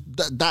literally just,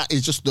 that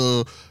is just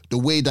the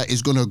way that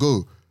it's going to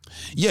go.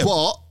 Yeah.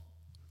 But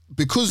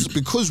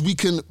because we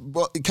can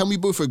we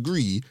both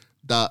agree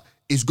that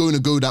it's going to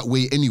go that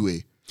way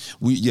anyway?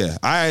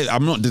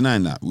 I'm not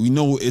denying that. We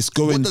know it's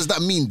going. What does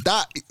that mean?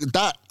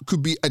 That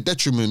could be a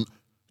detriment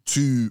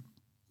to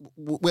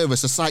whatever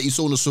society,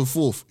 so on and so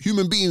forth.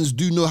 Human beings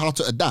do know how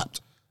to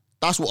adapt.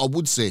 That's what I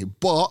would say.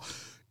 But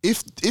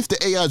if the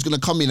AI is going to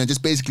come in and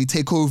just basically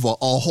take over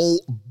a whole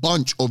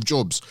bunch of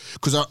jobs,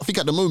 because I think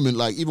at the moment,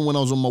 like even when I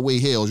was on my way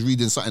here, I was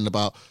reading something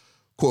about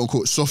quote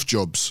unquote soft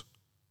jobs,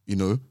 you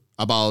know,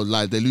 about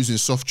like they're losing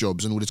soft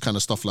jobs and all this kind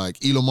of stuff.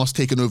 Like Elon Musk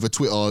taking over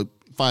Twitter,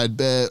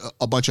 fired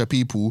a bunch of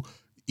people.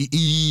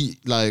 He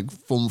like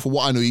from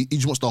what I know, he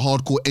just wants the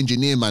hardcore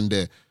engineer man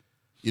there.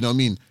 You know what I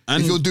mean?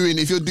 And if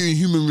you're doing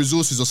human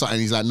resources or something,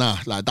 he's like, nah,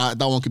 like that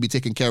one could be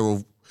taken care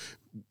of.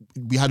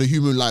 We had a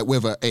human, like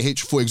whether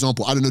for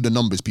example, I don't know the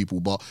numbers,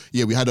 people, but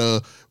yeah, we had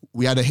a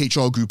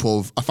HR group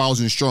of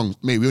 1,000 strong.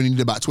 Mate, we only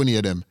need about 20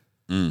 of them.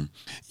 To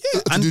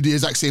do the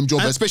exact same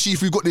job, especially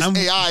if we've got this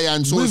AI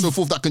and so on and so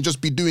forth that can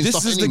just be doing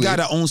stuff. This is anyway. the guy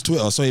that owns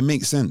Twitter, so it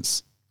makes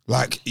sense.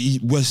 Like he's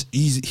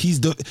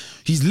the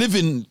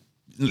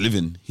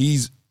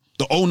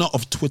owner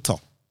of Twitter.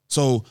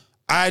 So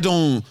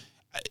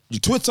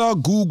Twitter,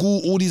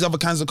 Google, all these other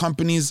kinds of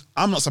companies,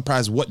 I'm not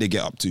surprised what they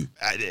get up to.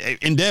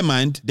 In their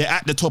mind, they're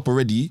at the top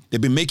already. They've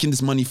been making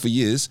this money for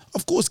years.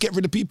 Of course, get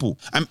rid of people.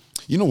 And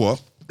you know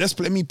what?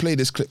 Let me play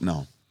this clip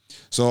now.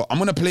 So I'm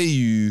going to play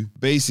you,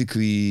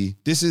 basically,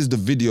 this is the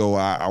video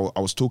I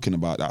was talking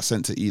about that I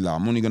sent to Eli.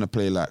 I'm only going to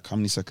play like, how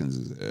many seconds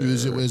is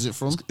it? Where is it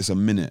from? It's a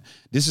minute.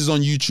 This is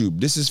on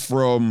YouTube. This is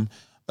from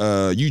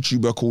a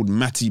YouTuber called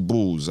Matty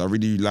Balls. I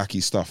really like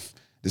his stuff.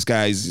 This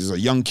guy is a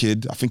young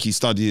kid. I think he's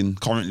studying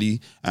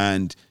currently,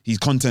 and his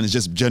content is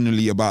just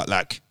generally about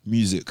like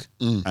music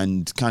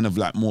and kind of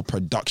like more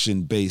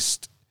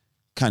production-based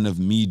kind of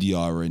media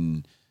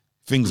and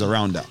things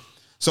around that.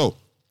 So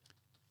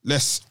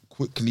let's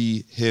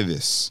quickly hear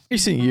this. In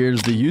recent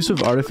years, the use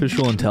of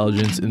artificial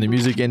intelligence in the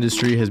music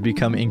industry has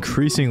become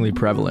increasingly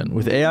prevalent,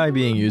 with AI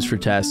being used for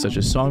tasks such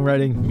as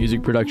songwriting,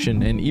 music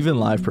production, and even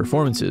live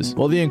performances.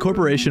 While the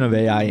incorporation of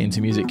AI into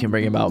music can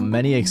bring about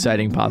many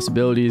exciting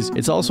possibilities,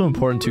 it's also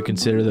important to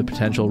consider the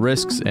potential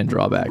risks and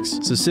drawbacks.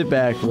 So sit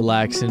back,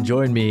 relax, and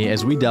join me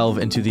as we delve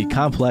into the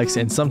complex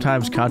and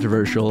sometimes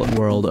controversial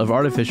world of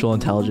artificial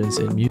intelligence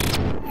in music.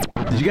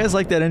 Did you guys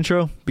like that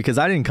intro? Because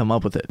I didn't come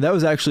up with it. That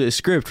was actually a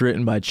script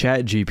written by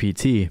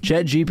ChatGPT.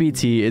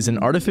 ChatGPT is an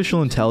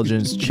artificial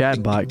intelligence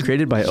chatbot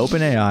created by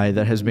OpenAI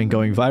that has been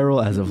going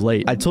viral as of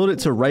late. I told it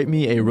to write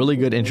me a really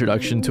good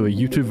introduction to a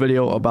YouTube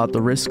video about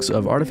the risks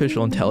of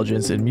artificial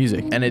intelligence in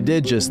music, and it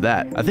did just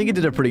that. I think it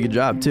did a pretty good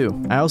job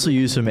too. I also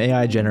used some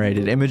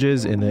AI-generated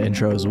images in the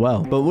intro as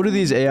well. But what do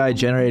these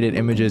AI-generated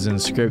images and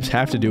scripts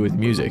have to do with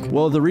music?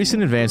 Well, the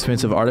recent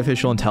advancements of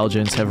artificial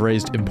intelligence have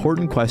raised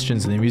important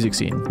questions in the music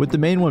scene, with the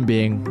main one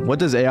being, what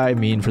does AI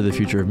mean for the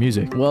future of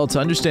music? Well, to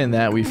understand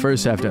that, we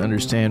first have to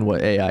understand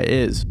what AI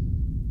is.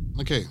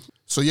 Okay,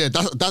 so yeah,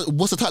 that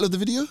what's the title of the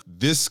video?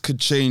 This could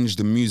change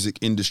the music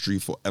industry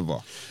forever.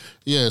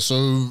 Yeah,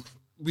 so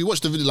we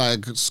watched the video,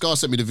 like Scar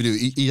sent me the video,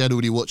 he had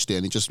already watched it,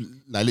 and it just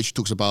like literally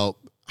talks about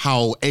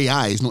how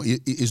AI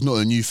is not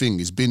a new thing.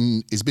 It's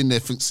been there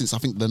since I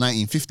think the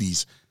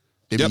 1950s.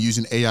 They've been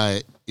using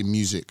AI in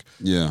music.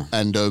 Yeah.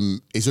 And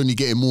it's only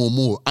getting more and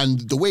more. And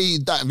the way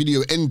that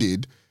video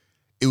ended,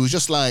 it was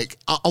just like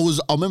I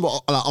remember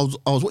I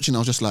was watching. I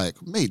was just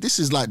like, mate, this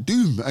is like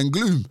doom and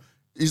gloom.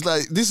 It's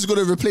like this is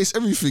gonna replace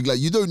everything. Like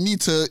you don't need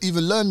to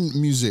even learn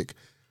music.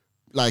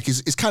 Like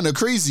it's kind of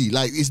crazy.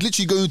 Like it's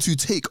literally going to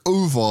take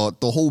over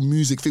the whole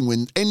music thing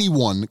when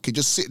anyone can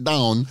just sit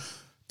down,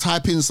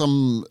 type in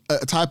some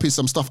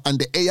stuff, and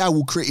the AI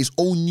will create its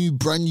own new,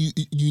 brand new,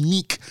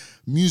 unique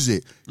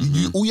music.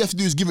 All you have to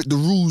do is give it the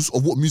rules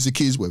of what music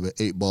is, whether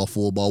 8-bar,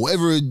 4-bar,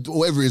 whatever it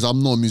is.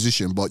 I'm not a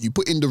musician, but you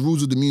put in the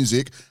rules of the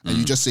music and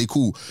you just say,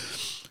 cool.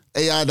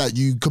 AI that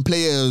you can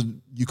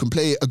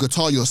play a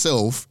guitar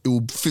yourself. It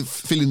will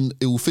fill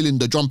in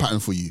the drum pattern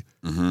for you.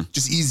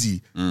 Just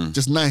easy,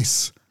 just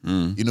nice.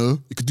 You know,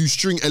 it could do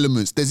string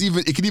elements.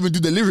 It could even do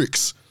the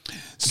lyrics.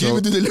 So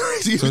this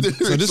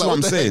is what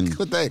I'm saying.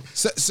 What the heck?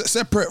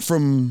 Separate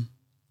from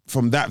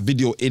that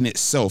video in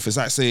itself, it's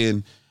like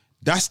saying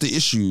that's the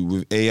issue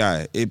with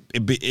AI.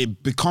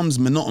 It becomes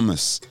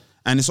monotonous,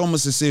 and it's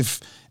almost as if,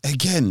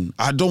 again,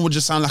 I don't want to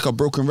just sound like a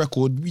broken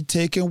record. We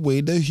taking away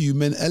the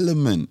human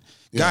element,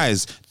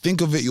 guys.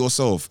 Think of it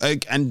yourself,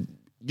 and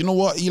you know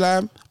what,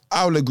 Eli?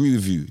 I'll agree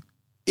with you.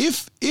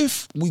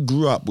 If we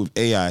grew up with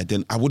AI,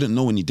 then I wouldn't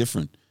know any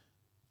different.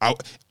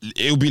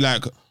 It would be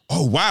like,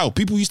 oh wow,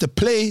 people used to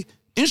play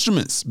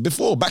instruments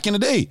before, back in the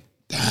day.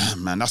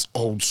 Damn, man, that's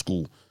old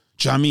school.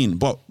 Do you know what I mean?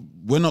 But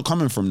we're not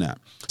coming from that.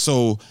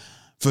 So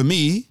for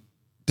me,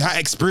 that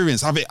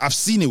experience, I've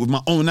seen it with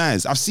my own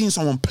eyes. I've seen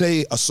someone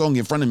play a song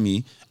in front of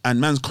me and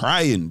man's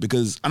crying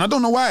and I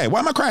don't know why.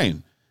 Why am I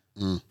crying?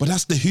 But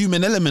that's the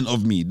human element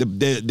of me.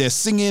 They're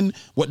singing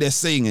what they're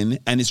saying,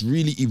 and it's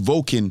really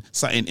evoking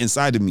something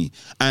inside of me.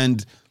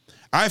 And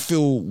I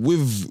feel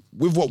with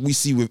what we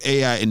see with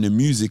AI in the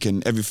music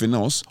and everything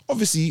else,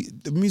 obviously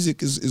the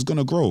music is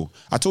gonna grow.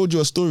 I told you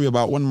a story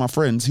about one of my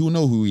friends. He'll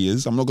know who he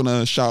is. I'm not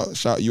gonna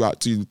shout you out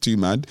too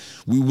mad.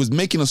 We was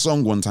making a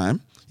song one time,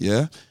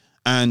 yeah,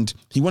 and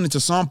he wanted to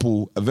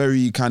sample a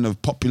very kind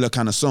of popular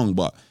kind of song,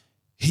 but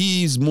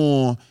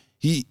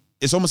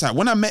it's almost like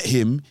when I met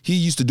him, he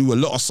used to do a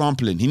lot of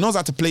sampling. He knows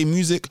how to play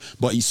music,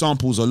 but he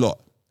samples a lot.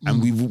 And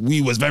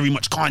we was very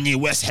much Kanye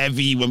West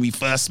heavy when we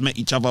first met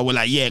each other. We're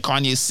like, yeah,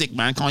 Kanye's sick,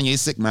 man.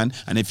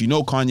 And if you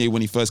know Kanye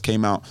when he first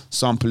came out,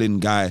 sampling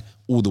guy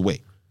all the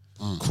way.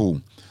 Cool.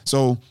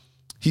 So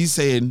he's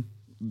saying,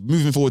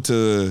 moving forward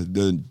to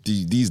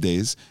these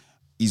days,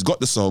 he's got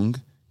the song.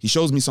 He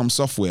shows me some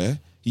software.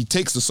 He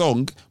takes the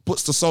song,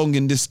 puts the song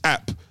in this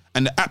app,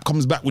 and the app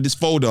comes back with this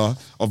folder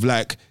of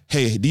like,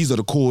 hey, these are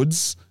the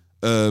chords.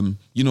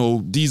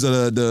 These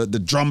are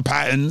the drum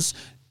patterns.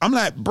 I'm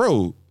like,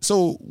 bro,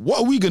 so what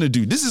are we gonna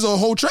do? This is a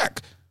whole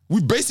track.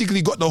 We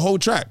basically got the whole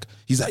track.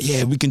 He's like,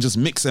 yeah, we can just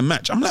mix and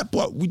match. I'm like,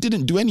 but we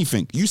didn't do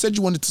anything. You said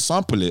you wanted to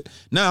sample it.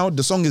 Now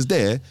the song is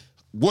there.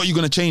 What are you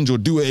gonna change or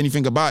do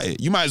anything about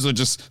it? You might as well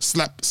just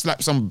slap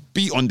some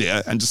beat on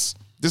there and just,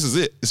 this is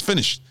it. It's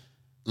finished.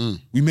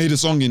 We made a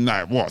song in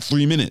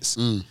 3 minutes.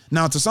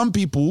 Now to some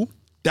people,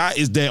 that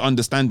is their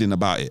understanding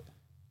about it.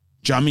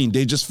 Do you know what I mean?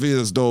 They just feel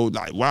as though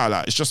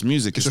it's just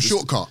music. It's a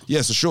shortcut. Yeah,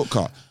 it's a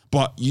shortcut.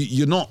 But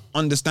you're not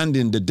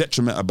understanding the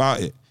detriment about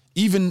it.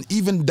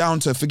 Even down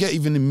to, forget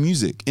even in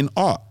music, in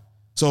art.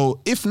 So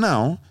if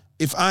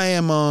I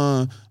am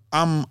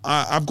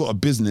I've got a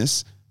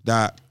business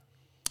that,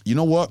 you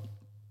know what?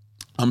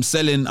 I'm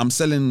selling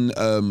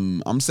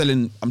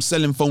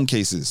phone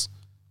cases.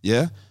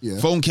 Yeah?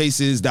 Phone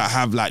cases that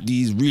have like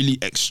these really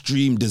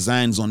extreme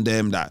designs on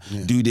them that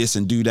do this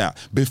and do that.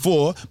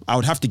 Before, I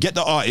would have to get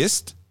the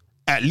artist,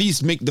 at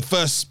least make the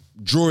first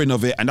drawing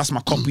of it, and that's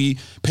my copy,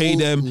 pay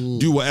them,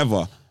 do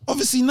whatever.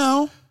 Obviously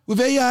now, with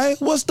AI,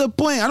 what's the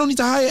point? I don't need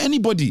to hire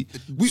anybody.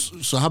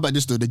 So how about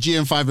this though? The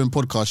GM5M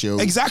podcast, yo.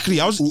 Exactly.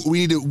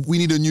 We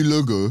need a new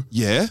logo.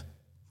 Yeah.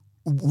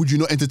 Would you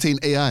not entertain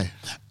AI?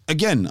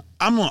 Again,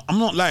 I'm not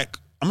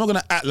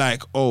gonna act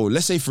like, oh,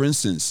 let's say for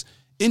instance,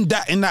 in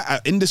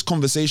this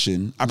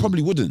conversation, I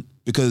probably wouldn't,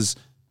 because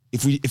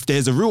if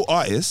there's a real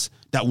artist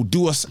that will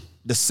do us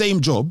the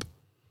same job,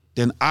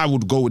 then I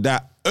would go with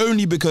that,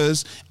 only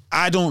because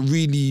I don't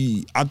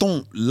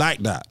like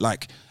that.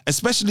 Like,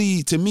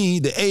 especially to me,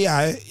 the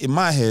AI in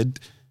my head,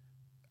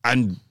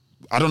 and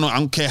I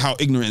don't care how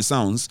ignorant it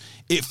sounds,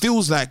 it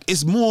feels like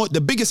it's more,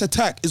 the biggest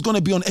attack is going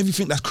to be on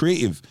everything that's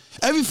creative.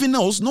 Everything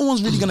else, no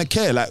one's really going to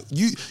care. Like,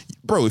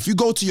 bro, if you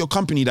go to your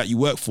company that you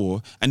work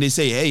for and they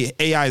say, hey,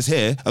 AI is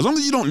here, as long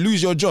as you don't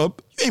lose your job,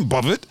 you ain't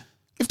bothered.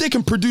 If they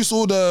can produce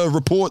all the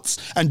reports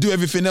and do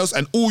everything else,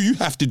 and all you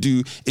have to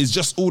do is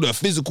just all the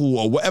physical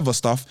or whatever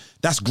stuff,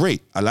 that's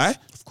great. I lie?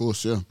 Of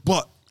course, yeah.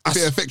 But if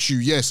it affects you,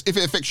 yes. If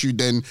it affects you,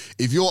 then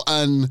if you're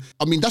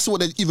that's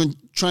what they're even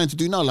trying to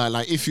do now.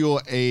 Like if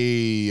you're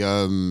a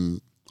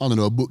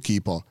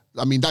bookkeeper,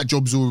 that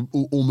job's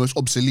almost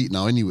obsolete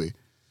now anyway.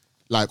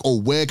 Like,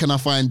 oh, where can I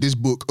find this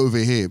book over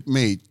here?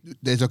 Mate,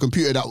 there's a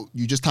computer that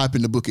you just type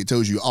in the book, it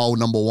tells you aisle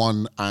number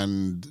 1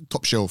 and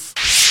top shelf.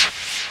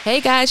 Hey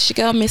guys, it's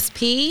your girl Miss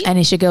P. And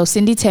it's your girl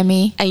Cindy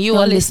Temi. And you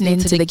are listening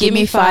to the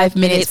Gimme 5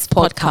 Minutes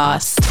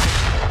podcast.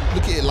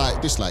 Look at it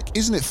like this, like,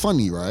 isn't it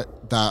funny, right?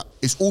 That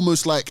it's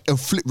almost like a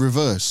flip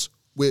reverse.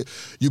 Where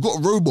you've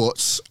got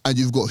robots and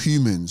you've got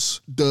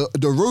humans. The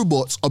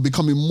robots are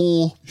becoming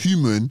more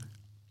human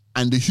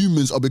and the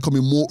humans are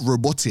becoming more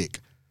robotic.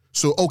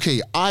 So,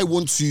 okay, I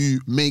want to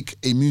make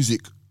a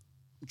music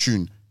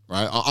tune,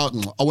 right? I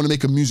want to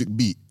make a music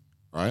beat,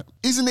 right?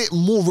 Isn't it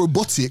more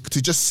robotic to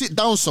just sit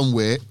down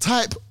somewhere,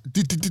 type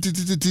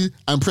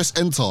and press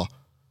enter,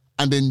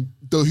 and then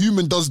the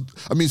human does,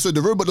 so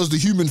the robot does the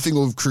human thing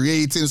of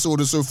creating, so on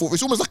and so forth.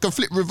 It's almost like a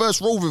flip reverse,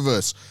 role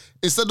reverse.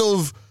 Instead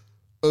of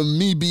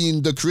me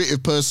being the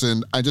creative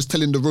person and just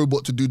telling the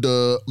robot to do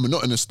the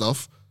monotonous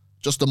stuff,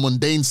 just the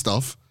mundane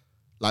stuff,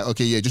 like,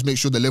 okay, yeah, just make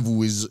sure the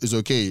level is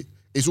okay.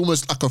 It's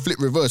almost like a flip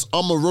reverse.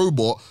 I'm a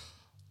robot.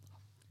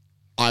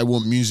 I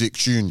want music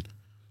tune.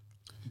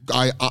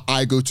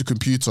 I go to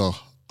computer.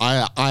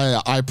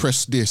 I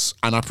press this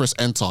and I press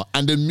enter,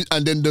 and then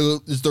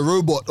it's the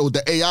robot or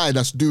the AI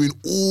that's doing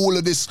all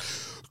of this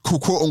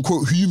quote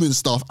unquote human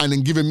stuff and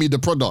then giving me the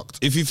product.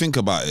 If you think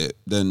about it,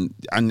 then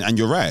and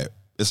you're right.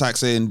 It's like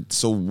saying,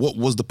 so what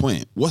was the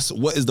point?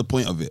 What is the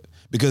point of it?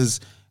 Because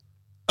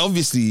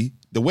obviously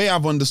the way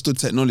I've understood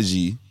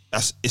technology,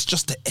 it's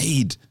just to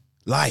aid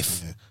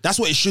life. Yeah. That's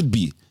what it should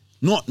be,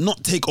 not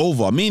take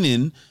over.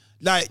 Meaning,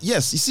 like,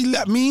 yes, you see,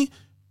 like me,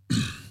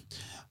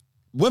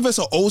 whether it's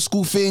an old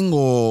school thing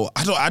or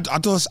I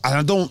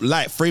don't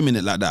like framing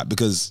it like that,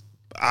 because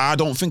I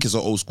don't think it's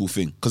an old school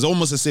thing. Because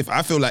almost as if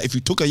I feel like if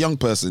you took a young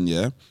person,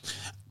 yeah.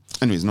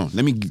 Anyways, no,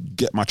 let me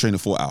get my train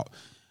of thought out.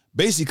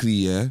 Basically,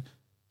 yeah,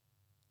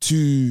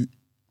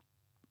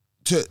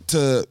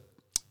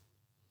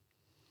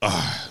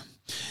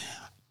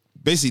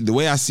 basically the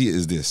way I see it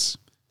is this.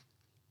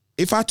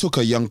 If I took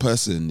a young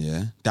person,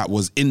 yeah, that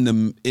was in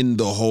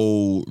the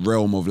whole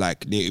realm of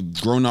like, they've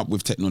grown up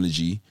with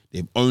technology,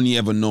 they've only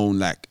ever known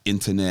like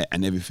internet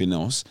and everything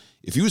else.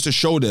 If you was to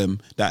show them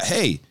that,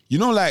 hey, you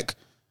know, like,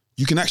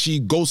 you can actually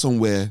go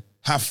somewhere,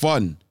 have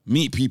fun,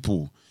 meet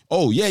people.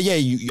 Oh yeah,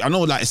 I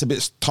know like it's a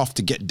bit tough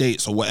to get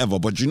dates or whatever,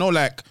 but you know,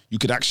 like, you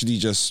could actually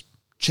just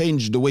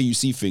change the way you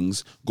see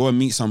things, go and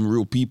meet some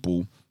real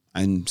people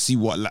and see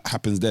what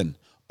happens then.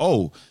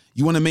 Oh,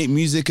 you want to make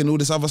music and all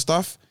this other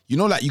stuff? You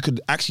know, like, you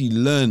could actually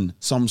learn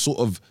some sort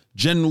of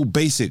general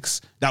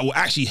basics that will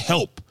actually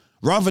help,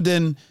 rather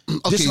than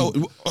this whole,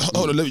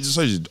 hold on, let me just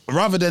say,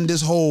 rather than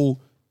this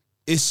whole,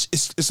 it's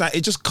like,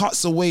 it just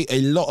cuts away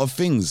a lot of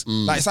things.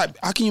 Like, it's like,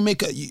 how can you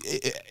make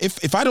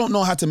if I don't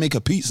know how to make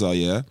a pizza,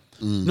 yeah?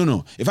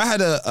 No. If I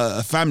had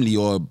a family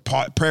or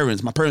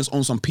parents, my parents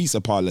own some pizza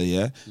parlor,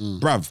 yeah?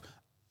 Bruv,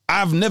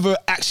 I've never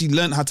actually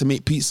learned how to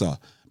make pizza.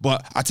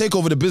 But I take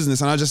over the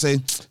business and I just say,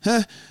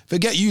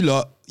 forget you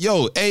lot.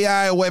 Yo,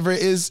 AI or whatever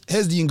it is,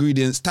 here's the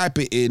ingredients, type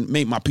it in,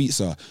 make my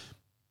pizza.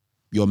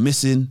 You're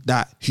missing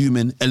that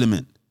human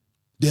element.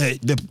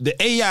 The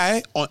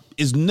AI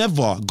is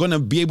never gonna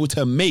be able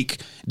to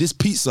make this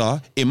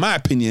pizza, in my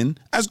opinion,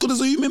 as good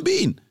as a human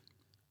being.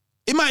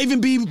 It might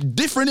even be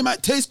different, it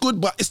might taste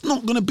good, but it's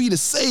not gonna be the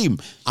same.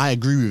 I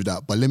agree with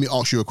that, but let me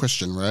ask you a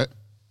question, right?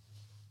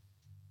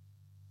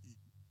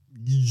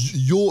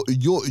 You're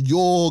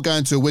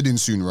going to a wedding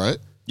soon, right?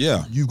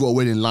 Yeah. You got a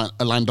wedding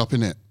lined up,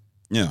 in it.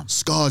 Yeah.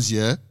 Scars,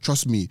 yeah.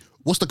 Trust me.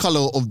 What's the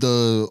color of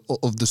the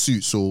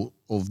suits or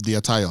of the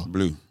attire?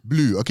 Blue.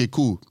 Blue. Okay,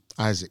 cool.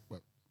 Isaac,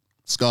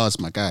 Scars,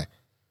 my guy.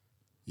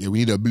 Yeah, we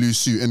need a blue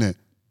suit, innit?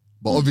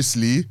 But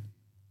obviously, it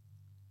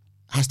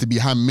has to be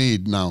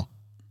handmade now.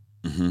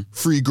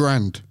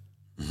 $3,000.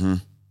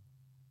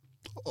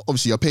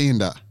 Obviously, you're paying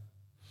that.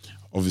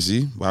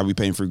 Obviously, why are we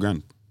paying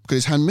 $3,000? Because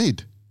it's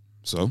handmade.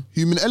 So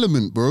human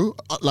element, bro.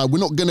 Like, we're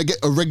not gonna get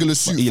a regular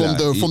suit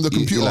from the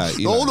computer.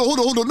 No, hold on. No,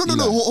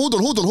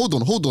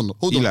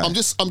 hold on. I'm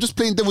just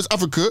playing devil's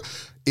advocate.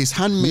 It's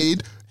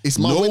handmade. It's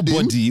my wedding.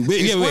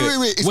 Wait.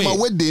 It's my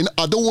wedding.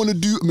 I don't want to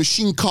do a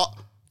machine cut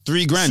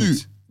 $3,000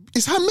 suit.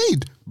 It's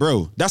handmade,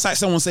 bro. That's like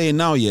someone saying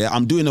now, yeah,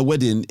 I'm doing a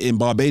wedding in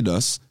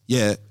Barbados.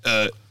 Yeah,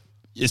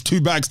 it's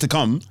 2 bags to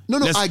come. No,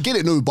 I get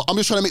it. No, but I'm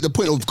just trying to make the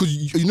point of,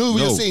 because you know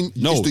what you're saying.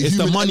 No, it's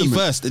the money element.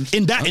 First.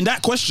 In that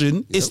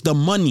question, it's the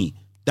money.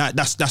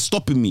 That's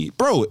stopping me,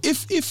 bro.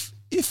 If but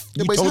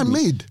it's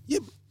handmade. Yeah,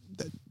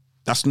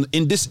 that's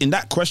in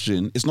that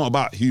question. It's not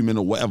about human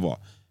or whatever.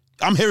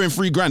 I'm hearing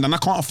 $3,000 and I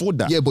can't afford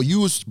that. Yeah, but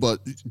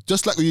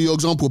just like your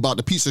example about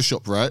the pizza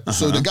shop, right?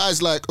 So the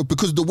guy's like,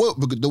 because the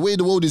way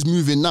the world is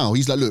moving now,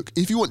 he's like, look,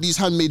 if you want these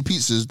handmade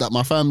pizzas that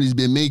my family's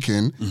been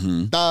making,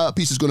 that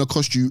pizza's gonna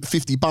cost you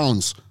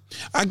 £50.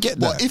 I get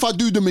that. But if I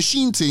do the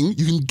machine thing,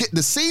 you can get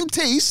the same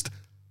taste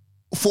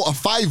for a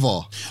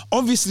 $5.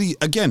 Obviously,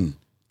 again.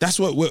 That's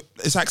what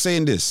it's like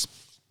saying this.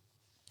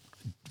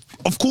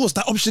 Of course,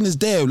 that option is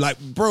there. Like,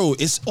 bro,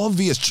 it's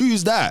obvious.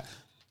 Choose that.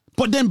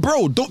 But then,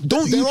 bro, don't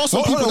there you? Are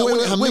some people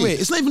that wait.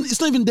 It's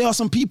not even. There are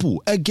some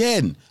people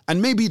again, and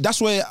maybe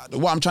that's where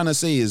what I'm trying to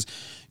say is,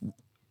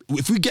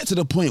 if we get to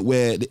the point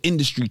where the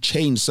industry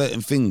change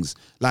certain things,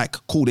 like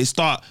cool, they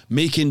start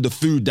making the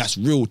food that's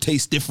real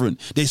taste different.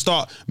 They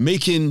start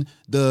making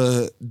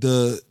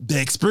the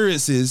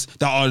experiences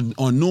that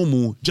are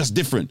normal just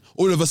different.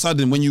 All of a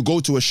sudden, when you go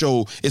to a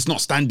show, it's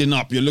not standing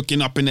up, you're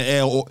looking up in the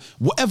air, or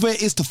whatever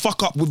it is to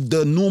fuck up with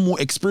the normal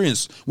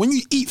experience. When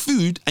you eat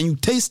food and you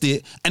taste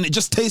it and it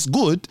just tastes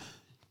good,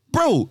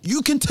 bro,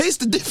 you can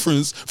taste the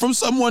difference from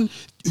someone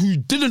who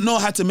didn't know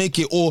how to make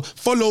it or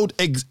followed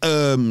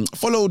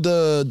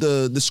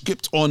the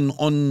script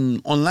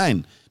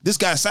online. This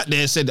guy sat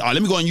there and said,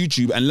 let me go on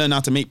YouTube and learn how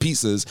to make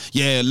pizzas.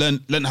 Yeah,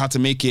 learn how to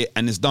make it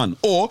and it's done.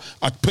 Or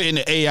I put in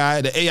the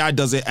AI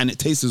does it and it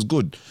tastes as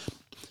good.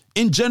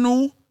 In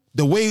general,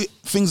 the way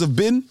things have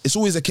been, it's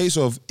always a case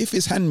of, if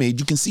it's handmade,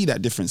 you can see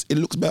that difference. It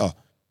looks better.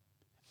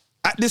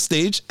 At this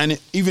stage, and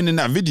even in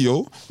that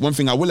video, one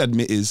thing I will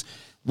admit is,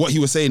 what he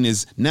was saying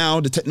is, now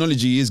the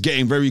technology is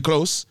getting very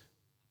close.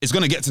 It's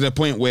going to get to the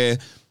point where,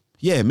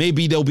 yeah,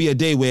 maybe there'll be a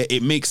day where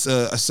it makes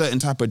a certain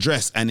type of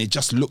dress and it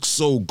just looks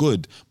so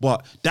good.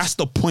 But that's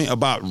the point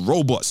about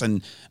robots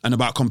and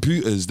about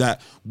computers,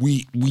 that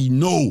we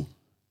know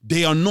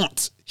they are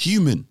not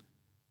human.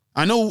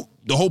 I know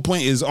the whole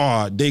point is,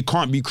 they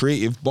can't be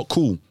creative, but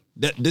cool.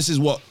 This is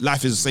what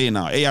life is saying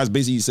now. AI is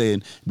basically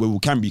saying, well, we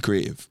can be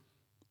creative.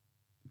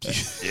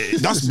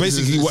 That's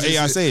basically what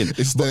AI is saying.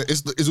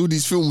 It's all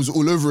these films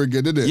all over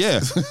again, isn't it?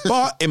 Yeah.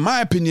 But in my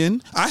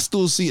opinion, I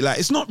still see it like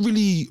it's not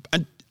really.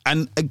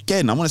 And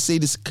again, I want to say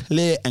this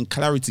clear and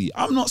clarity.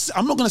 I'm not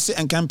going to sit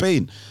and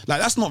campaign.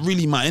 Like, that's not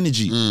really my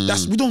energy.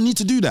 We don't need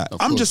to do that.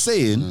 I'm just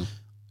saying,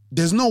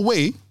 there's no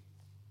way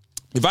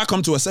if I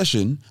come to a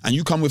session and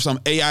you come with some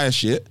AI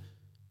shit.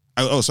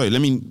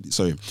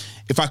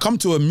 If I come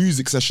to a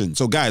music session,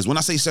 so guys, when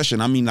I say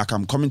session, I mean like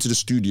I'm coming to the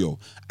studio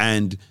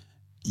and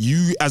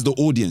you as the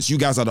audience, you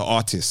guys are the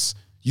artists.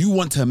 You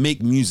want to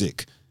make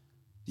music,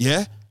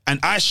 yeah? And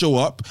I show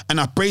up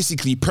and I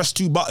basically press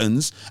 2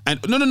 buttons and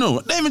no,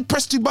 not even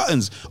press 2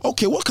 buttons.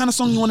 Okay, what kind of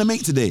song you want to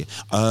make today?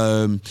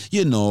 I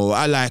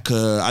like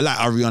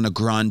Ariana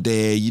Grande,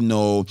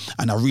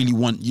 and I really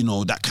want,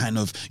 that kind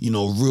of,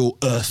 real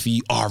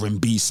earthy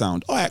R&B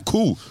sound. All right,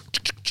 cool.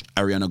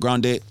 Ariana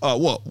Grande.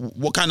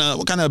 What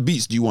kind of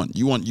beats do you want?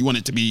 You want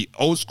it to be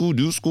old school,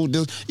 new school?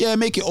 Yeah,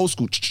 make it old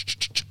school.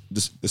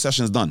 The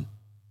session's done.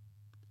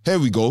 Here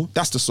we go.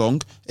 That's the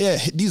song. Yeah,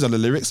 these are the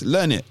lyrics.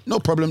 Learn it. No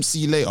problem. See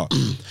you later.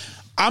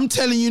 I'm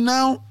telling you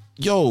now,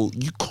 you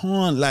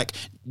can't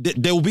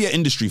there will be an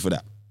industry for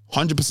that.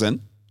 100%.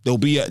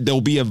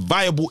 There'll be a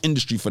viable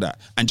industry for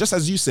that. And just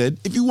as you said,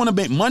 if you want to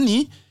make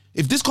money,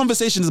 if this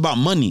conversation is about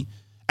money,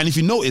 and if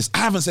you notice, I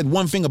haven't said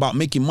one thing about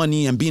making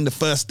money and being the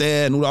first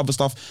there and all the other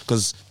stuff,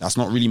 because that's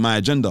not really my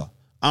agenda.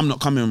 I'm not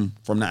coming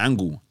from that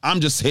angle.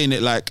 I'm just saying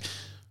it like,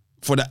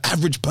 for the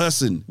average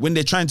person, when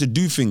they're trying to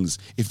do things,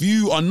 if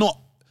you are not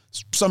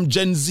some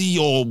Gen Z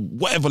or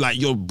whatever, like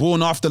you're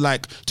born after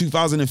like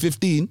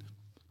 2015,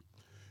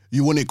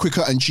 you want it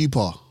quicker and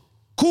cheaper.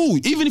 Cool.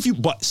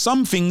 But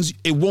some things,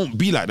 it won't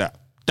be like that.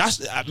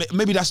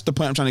 Maybe that's the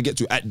point I'm trying to get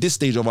to at this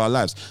stage of our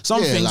lives.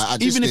 Some things,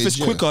 like even if it's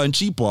quicker and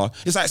cheaper,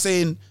 it's like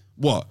saying,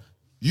 what?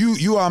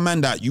 You are a man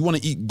that you want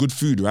to eat good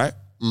food, right?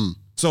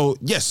 So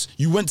yes,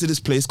 you went to this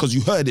place because you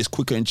heard it's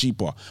quicker and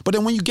cheaper. But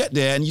then when you get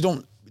there and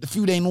the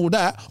food ain't all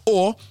that,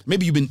 or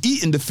maybe you've been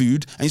eating the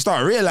food and you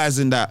start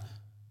realizing that,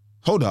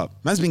 hold up,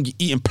 man's been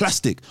eating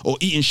plastic or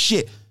eating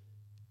shit.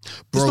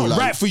 Bro, it's not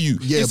right for you.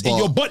 Yeah,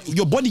 but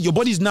your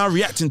body's now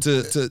reacting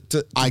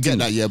to I get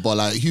that, yeah, but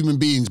like human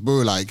beings,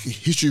 bro, like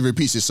history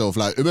repeats itself.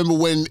 Like, remember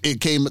when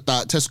it came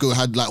that Tesco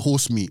had like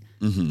horse meat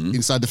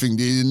inside the thing?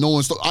 No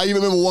one stopped. I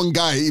even remember one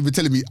guy even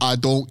telling me, "I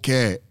don't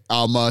care.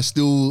 I'ma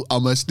still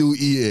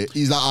eat it."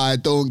 He's like, "I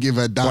don't give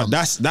a damn."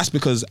 But that's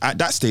because at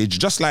that stage,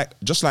 just like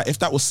if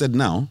that was said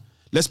now,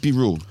 let's be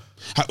real.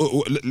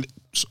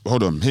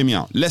 Hold on, hear me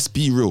out. Let's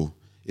be real.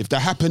 If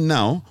that happened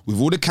now, with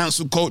all the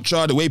cancel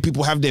culture, the way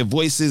people have their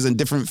voices and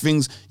different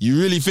things,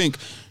 you really think,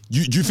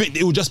 you think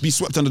it will just be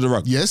swept under the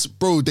rug? Yes,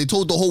 bro. They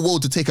told the whole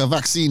world to take a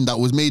vaccine that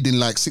was made in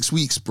like 6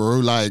 weeks, bro.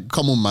 Like,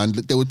 come on, man.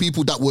 There were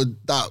people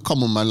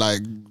come on, man.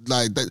 Like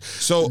that.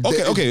 So,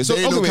 okay.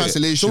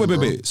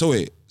 So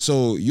wait.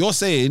 So you're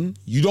saying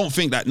you don't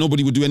think that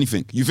nobody would do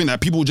anything? You think that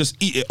people will just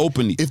eat it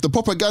openly? If the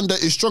propaganda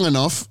is strong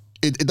enough,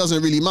 it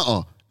doesn't really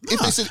matter. Nah.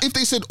 If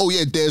they said, oh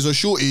yeah, there's a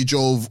shortage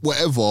of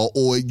whatever,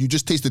 or you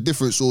just taste the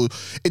difference, or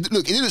it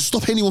didn't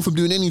stop anyone from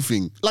doing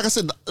anything. Like I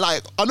said,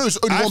 like I know it's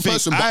only one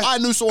person, but I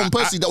knew someone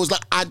personally that was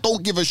like, I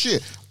don't give a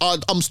shit.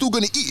 I'm still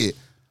gonna eat it.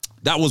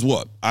 That was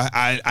what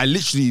I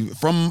literally,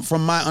 from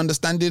my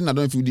understanding, I don't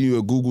know if you do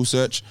a Google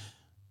search,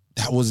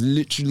 that was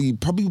literally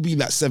probably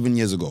like 7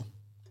 years ago,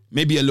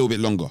 maybe a little bit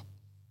longer.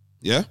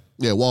 Yeah,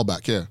 a while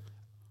back. Yeah,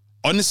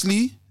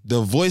 honestly,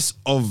 the voice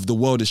of the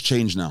world has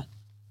changed now.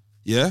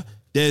 Yeah.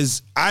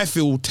 I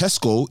feel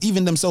Tesco,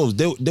 even themselves,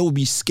 they will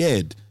be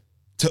scared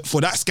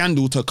for that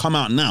scandal to come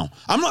out now.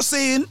 I'm not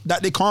saying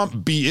that they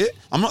can't beat it.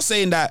 I'm not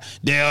saying that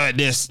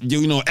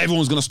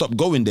everyone's gonna stop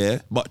going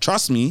there. But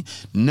trust me,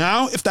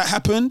 now if that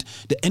happened,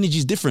 the energy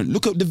is different.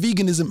 Look at the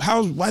veganism.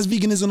 Why is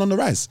veganism on the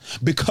rise?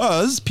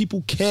 Because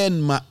people care.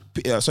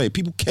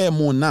 People care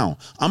more now.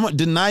 I'm not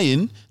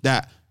denying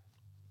that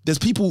there's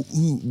people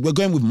who we're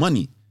going with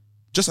money.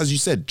 Just as you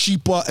said,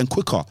 cheaper and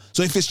quicker.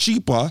 So if it's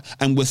cheaper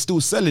and we're still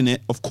selling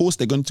it, of course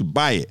they're going to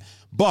buy it.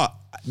 But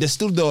there's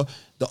still the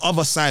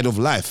other side of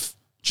life.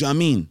 Do you know what I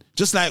mean?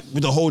 Just like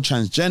with the whole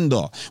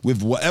transgender,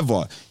 with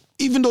whatever.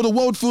 Even though the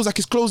world feels like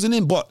it's closing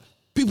in, but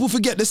people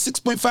forget there's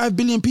 6.5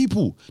 billion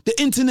people. The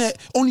internet,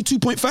 only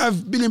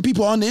 2.5 billion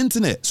people are on the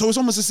internet. So it's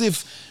almost as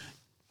if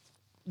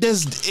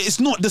it's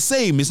not the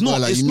same. It's not.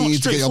 It's you not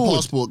need to get your straightforward.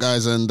 passport,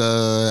 guys, and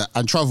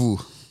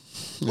travel.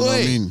 You know what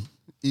I mean?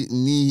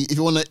 If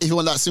you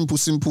want that simple,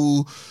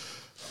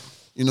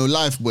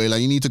 life, boy,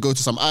 like you need to go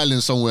to some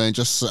island somewhere and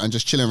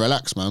just chill and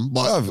relax, man.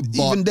 But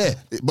even there,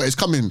 but it's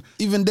coming.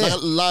 Even there,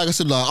 like I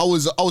said, like I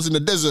was in the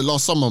desert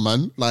last summer,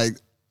 man. Like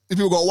if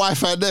people got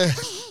Wi-Fi there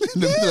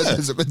in the middle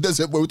of the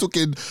desert, where we're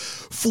talking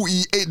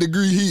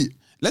 48-degree heat.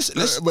 But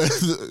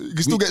you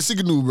can still get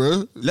signal,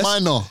 bro.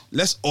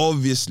 Let's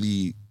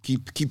obviously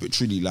keep it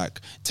truly. Like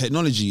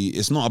technology,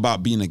 it's not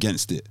about being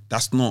against it.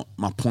 That's not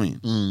my point.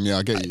 Yeah,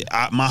 I get you.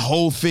 My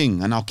whole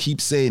thing, and I'll keep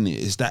saying it,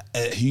 is that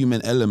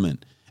human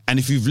element. And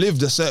if you've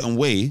lived a certain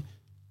way,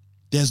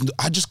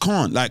 I just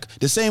can't. Like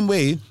the same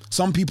way,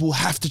 some people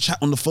have to chat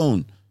on the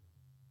phone.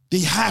 They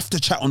have to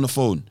chat on the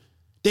phone.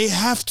 They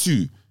have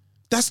to.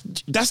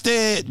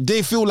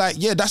 They feel like,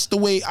 yeah, that's the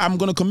way I'm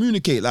going to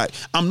communicate. Like,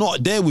 I'm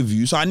not there with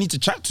you, so I need to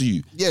chat to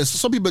you. Yeah, so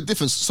some people are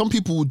different. Some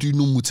people do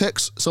normal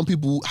text. Some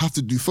people have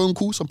to do phone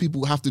call. Some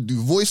people have to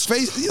do voice. Some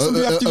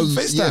people have to do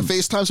FaceTime. Yeah,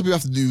 FaceTime. Some people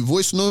have to do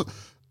voice note.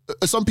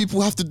 Some people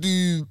have to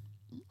do,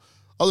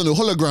 I don't know,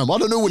 hologram. I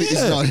don't know what it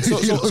is now.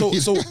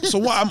 So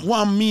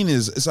what I mean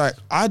is, it's like,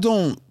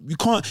 you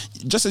can't,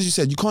 just as you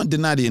said, you can't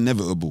deny the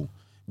inevitable.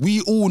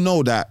 We all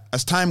know that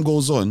as time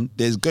goes on,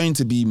 there's going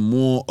to be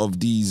more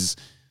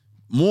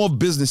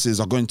businesses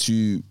are going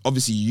to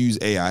obviously use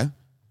AI.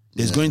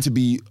 There's going to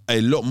be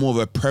a lot more of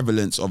a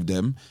prevalence of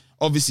them.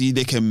 Obviously,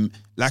 they can,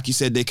 like you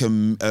said, they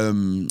can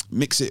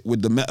mix it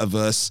with the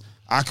metaverse.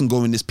 I can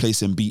go in this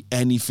place and be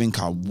anything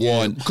I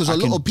want. Because I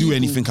can do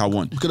anything I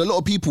want. Because a lot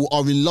of people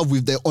are in love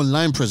with their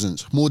online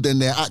presence more than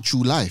their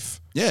actual life.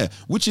 Yeah,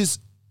 which is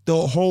the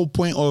whole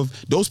point of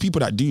those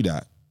people that do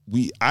that.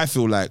 I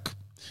feel like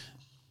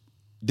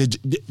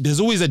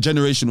there's always a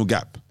generational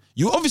gap.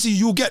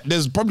 You'll get,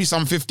 there's probably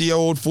some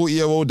 50-year-old,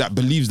 40-year-old that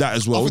believes that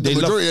as well. I think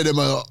the majority of them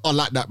are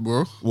like that,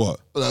 bro. What?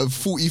 Like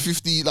 40,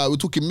 50, like we're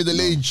talking middle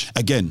age.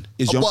 Again,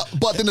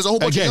 but then there's a whole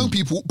bunch of young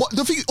people. But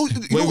the thing,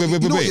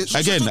 wait.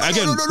 Again, I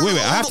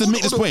have to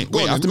make this point.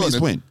 I have to make this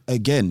point.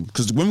 Again,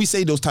 because when we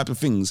say those type of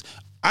things,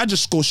 I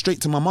just go straight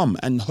to my mum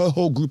and her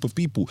whole group of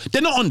people.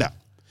 They're not on that.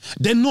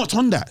 They're not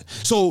on that.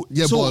 So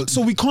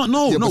we can't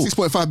know. Yeah, but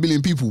 6.5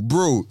 billion people,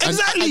 bro.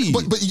 Exactly.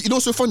 But you know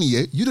what's so funny,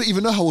 yeah? You don't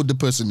even know how old the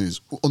person is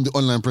on the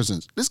online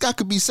presence. This guy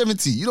could be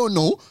 70. You don't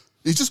know.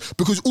 It's just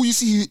because all you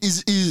see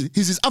is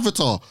his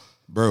avatar.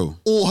 Bro.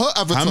 Or her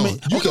avatar.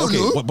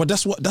 Okay. But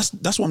that's what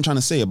I'm trying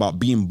to say about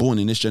being born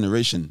in this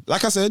generation.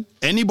 Like I said,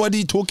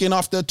 anybody talking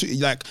after,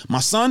 like my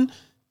son,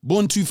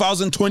 born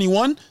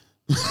 2021,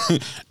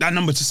 that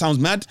number just sounds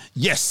mad.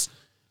 Yes.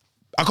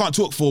 I can't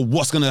talk for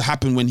what's going to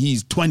happen when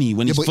he's 20,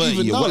 when he's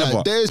 30 or whatever.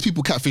 Like, there's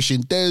people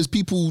catfishing. There's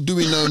people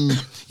doing...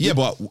 yeah,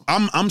 but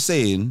I'm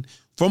saying,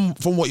 from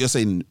what you're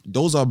saying,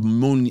 those are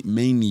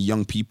mainly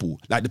young people.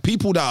 Like the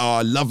people that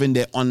are loving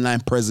their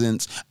online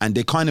presence and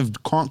they kind of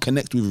can't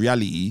connect with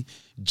reality,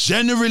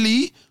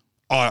 generally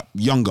are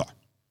younger.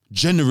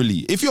 Generally.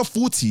 If you're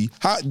 40,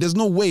 there's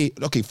no way...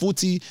 Okay,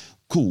 40...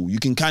 Cool, you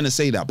can kind of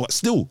say that, but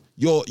still,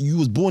 you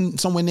was born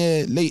somewhere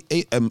near early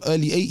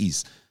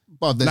 80s.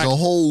 But there's a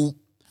whole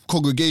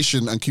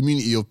congregation and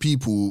community of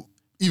people,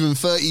 even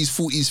 30s,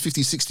 40s,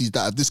 50s, 60s, that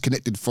are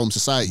disconnected from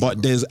society.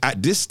 But there's,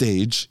 at this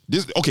stage,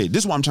 this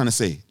is what I'm trying to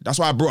say. That's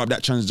why I brought up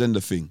that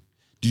transgender thing.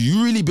 Do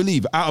you really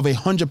believe out of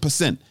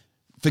 100%,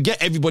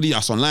 forget everybody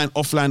that's online,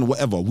 offline,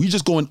 whatever, we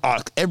just go and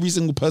ask every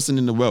single person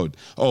in the world,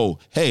 oh,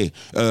 hey,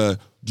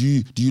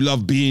 do you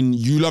love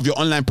your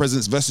online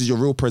presence versus your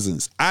real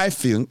presence? I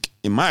think,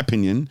 in my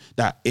opinion,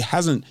 that it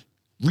hasn't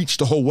reached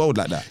the whole world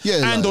like that.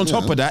 Yeah, and on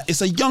top of that,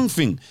 it's a young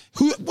thing.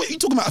 What are you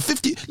talking about? A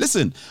 50?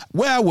 Listen,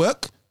 where I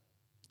work,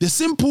 the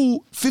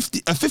simple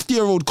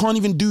 50-year-old can't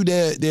even do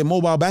their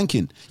mobile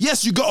banking.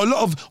 Yes, you got a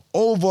lot of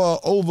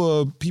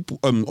over people,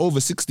 over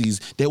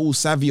 60s, they're all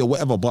savvy or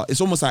whatever, but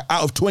it's almost like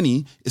out of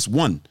 20, it's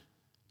one.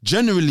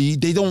 Generally,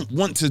 they don't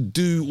want to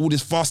do all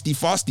this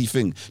fasty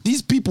thing.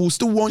 These people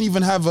still won't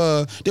even have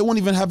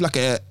like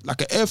an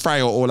air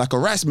fryer or like a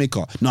rice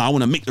maker. No, I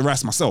want to make the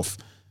rice myself.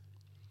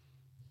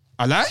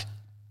 I lie?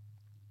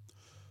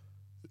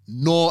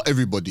 Not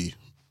everybody.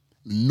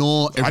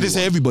 Not everyone. I didn't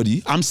say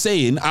everybody. I'm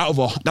saying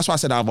that's why I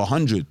said out of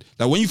 100.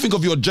 Like when you think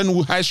of your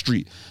general high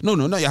street, no,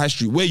 not your high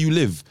street, where you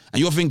live,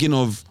 and you're thinking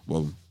of,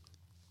 well,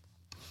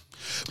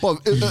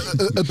 But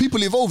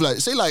people evolve. Like,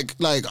 say, like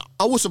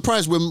I was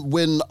surprised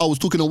when I was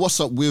talking on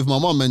WhatsApp with my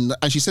mum and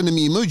she's sending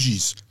me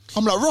emojis.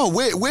 I'm like, bro,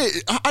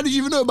 wait, how did you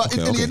even know about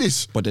any of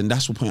this? But then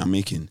that's the point I'm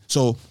making.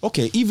 So,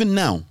 okay, even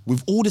now,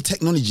 with all the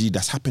technology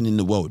that's happening in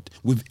the world,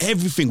 with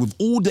everything, with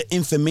all the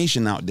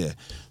information out there,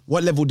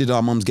 what level did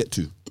our mums get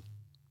to?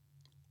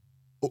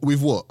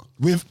 With what?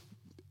 With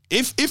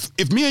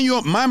if me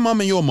and my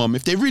mum and your mum,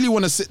 if they really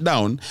want to sit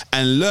down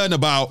and learn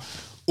about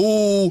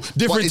all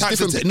different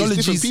types of technologies,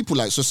 it's different people.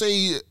 Like, so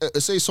say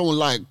someone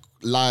like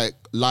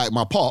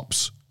my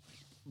pops,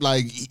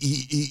 like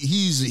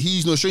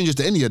he's no stranger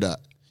to any of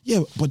that.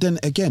 Yeah, but then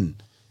again,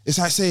 it's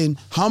like saying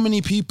how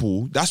many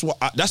people. That's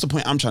the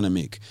point I'm trying to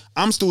make.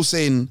 I'm still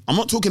saying I'm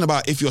not talking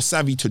about if you're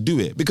savvy to do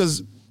it,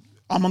 because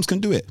our mums can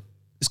do it.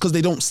 It's because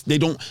they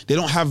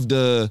don't have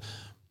the.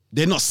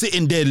 They're not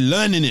sitting there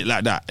learning it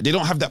like that. They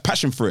don't have that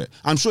passion for it.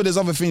 I'm sure there's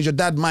other things your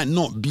dad might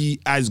not be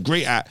as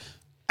great at,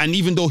 and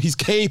even though he's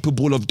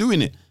capable of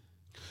doing it.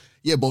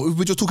 Yeah, but if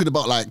we're just talking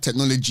about like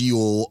technology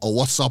or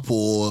WhatsApp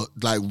or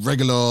like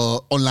regular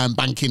online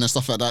banking and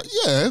stuff like that,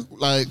 yeah,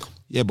 like.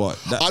 Yeah, but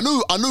I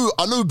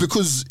know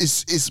because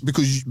it's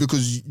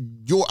because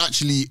you're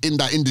actually in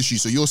that industry,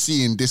 so you're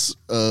seeing this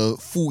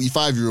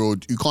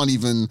 45-year-old who can't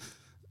even,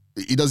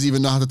 he doesn't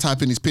even know how to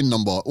type in his PIN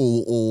number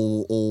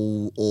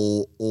or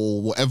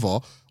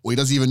whatever, or he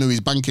doesn't even know his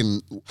banking.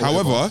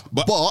 However,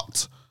 but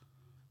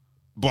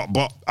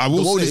I will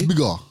the world say, is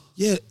bigger.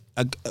 Yeah,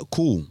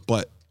 cool.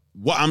 But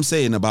what I'm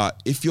saying about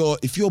if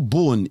you're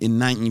born in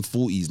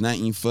 1940s,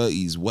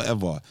 1930s,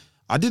 whatever,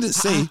 I didn't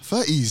say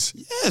 30s.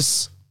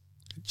 Yes.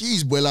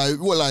 Jeez, boy, like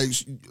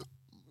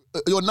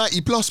you're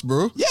 90 plus,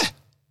 bro.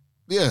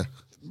 Yeah.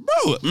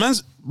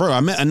 Bro,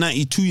 I met a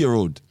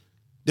 92-year-old.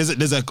 There's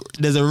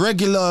a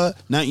regular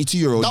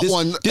 92-year-old.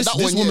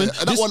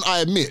 That one I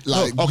admit.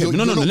 Like, okay,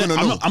 no.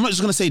 I'm not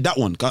just gonna say that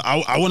one.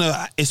 I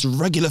wanna. It's a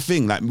regular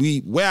thing. Like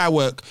where I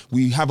work,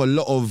 we have a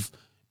lot of.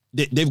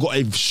 They've got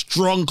a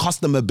strong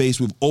customer base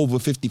with over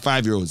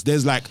 55-year-olds.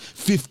 There's like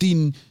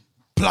 15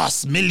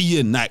 plus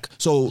million. Like,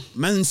 so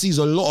man sees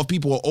a lot of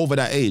people are over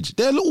that age.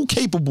 They're a little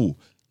capable.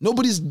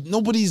 Nobody's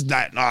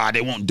like, they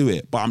won't do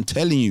it. But I'm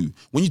telling you,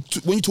 when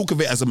you talk of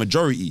it as a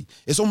majority,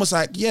 it's almost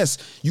like, yes,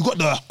 you got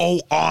the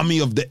whole army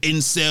of the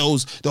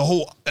incels, the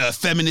whole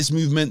feminist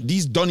movement.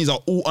 These Donnies are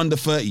all under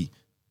 30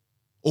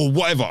 or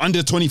whatever,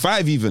 under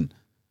 25 even.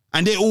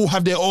 And they all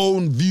have their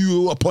own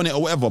view upon it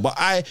or whatever. But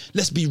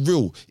let's be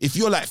real. If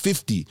you're like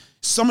 50,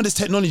 some of this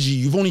technology,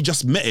 you've only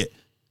just met it.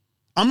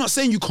 I'm not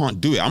saying you can't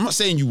do it. I'm not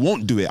saying you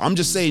won't do it. I'm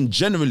just saying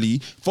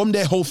generally, from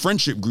their whole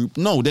friendship group,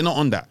 no, they're not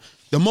on that.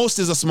 The most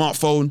is a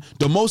smartphone.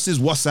 The most is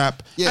WhatsApp.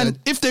 Yeah. And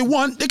if they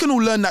want, they can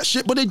all learn that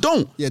shit, but they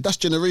don't. Yeah, that's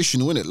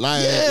generational, isn't it?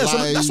 Like,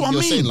 so that's what I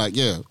mean. Saying, like,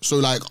 yeah. So,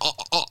 like,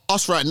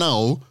 us right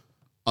now,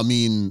 I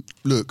mean,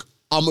 look,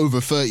 I'm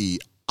over 30.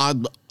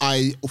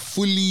 I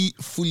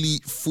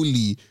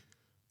fully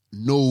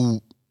know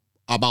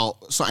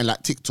about something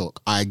like TikTok.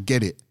 I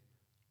get it.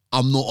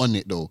 I'm not on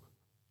it, though.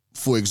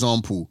 For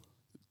example,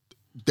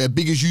 their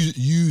biggest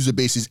user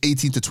base is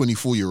 18 to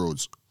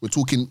 24-year-olds. We're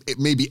talking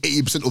maybe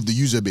 80% of the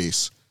user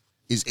base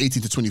is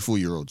 18 to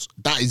 24-year-olds.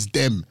 That is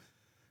them.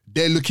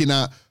 They're looking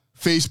at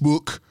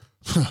Facebook.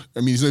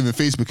 I mean, it's not even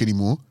Facebook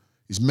anymore.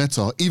 It's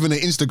Meta. Even on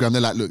Instagram,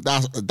 they're like, look,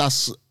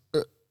 that's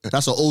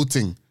an old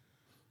thing.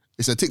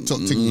 It's a TikTok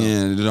thing.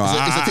 Yeah, no,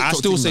 I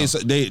still say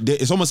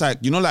it's almost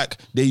like, like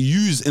they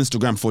use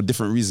Instagram for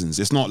different reasons.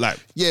 It's not like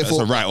it's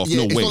a write-off.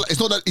 Yeah, no way. It's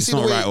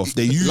not a write-off.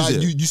 They use like,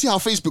 it. You see how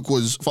Facebook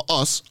was for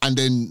us, and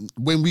then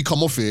when we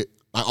come off it,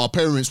 like our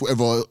parents,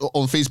 whatever,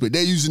 on Facebook,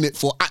 they're using it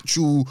for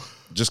actual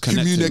just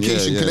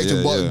communication,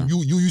 connecting. But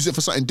you use it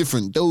for something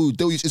different. They'll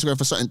use Instagram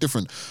for something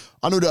different.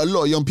 I know that a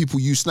lot of young people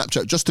use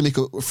Snapchat just to make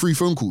free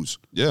phone calls.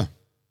 Yeah.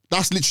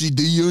 That's literally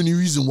the only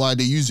reason why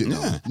they use it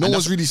now. No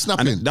one's really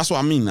snapping. And that's what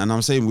I mean. And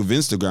I'm saying with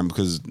Instagram,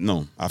 because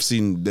I've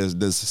seen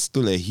there's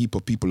still a heap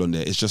of people on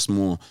there. It's just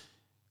more,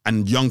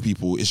 and young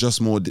people, it's just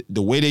more,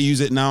 the way they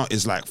use it now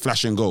is like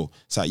flash and go.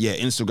 It's like, yeah,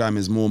 Instagram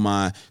is more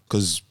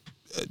because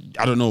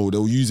I don't know,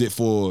 they'll use it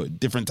for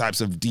different types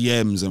of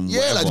DMs and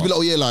whatever. Like to be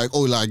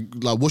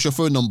like, what's your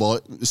phone number?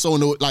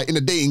 Someone like in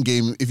a dating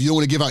game, if you don't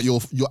want to give out your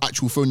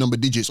actual phone number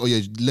digits, let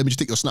me just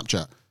take your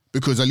Snapchat.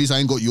 Because at least I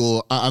haven't got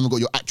your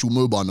actual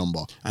mobile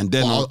number. And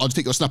then I'll just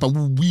take your snap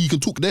and we can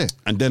talk there.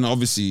 And then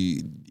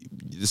obviously,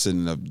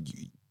 listen,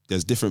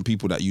 there's different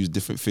people that use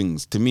different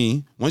things. To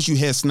me, once you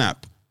hear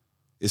Snap,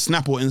 it's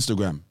Snap or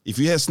Instagram. If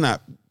you hear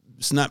Snap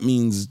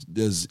means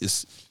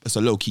it's a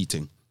low key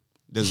thing.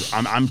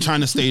 I'm trying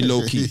to stay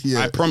low key.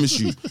 Yeah. I promise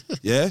you.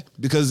 Yeah?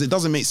 Because it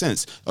doesn't make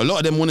sense. A lot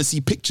of them want to see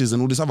pictures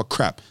and all this other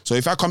crap. So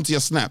if I come to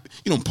your Snap,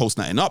 you don't post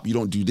nothing up, you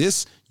don't do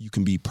this, you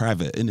can be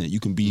private, innit? You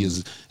can be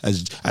as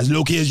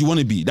low key as you want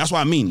to be. That's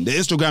what I mean. The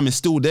Instagram is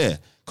still there.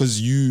 Because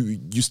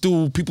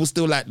people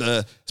still like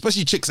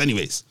especially chicks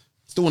anyways,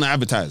 still want to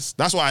advertise.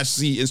 That's why I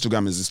see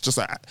Instagram as it's just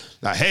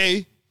like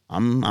hey,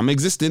 I'm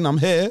existing, I'm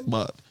here,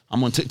 but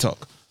I'm on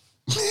TikTok.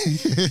 Do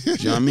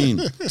you know what I mean?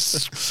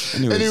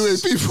 Anyway,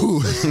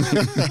 people,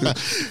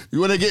 you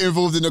want to get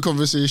involved in the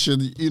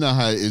conversation, you know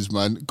how it is,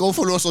 man. Go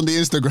follow us on the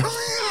Instagram.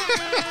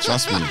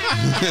 Trust me.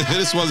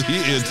 This one's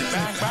heated.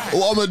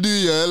 What I'm going to do,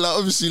 yeah, like,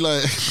 obviously,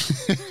 like,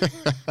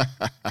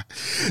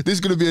 this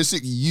is going to be a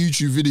sick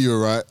YouTube video,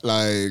 right?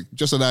 Like,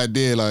 just an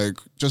idea, like,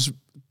 just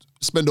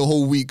spend a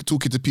whole week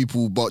talking to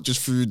people, but just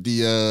through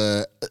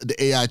the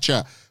AI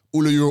chat.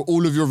 All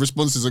of your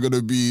responses are going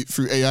to be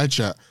through AI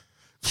chat.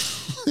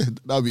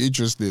 That'll be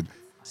interesting.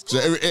 So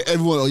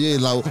everyone, oh yeah,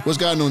 like, what's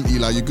going on,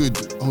 Eli? You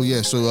good? Oh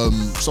yeah. So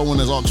someone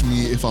has asked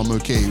me if I'm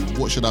okay.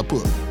 What should I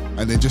put?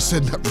 And then just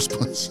send that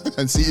response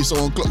and see if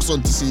someone clocks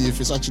on to see if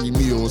it's actually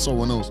me or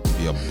someone else.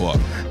 Be a bot.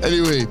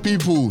 Anyway,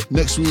 people,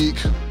 next week,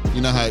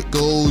 you know how it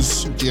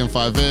goes.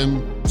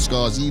 GM5M,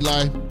 Scars,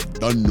 Eli.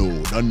 Done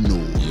know.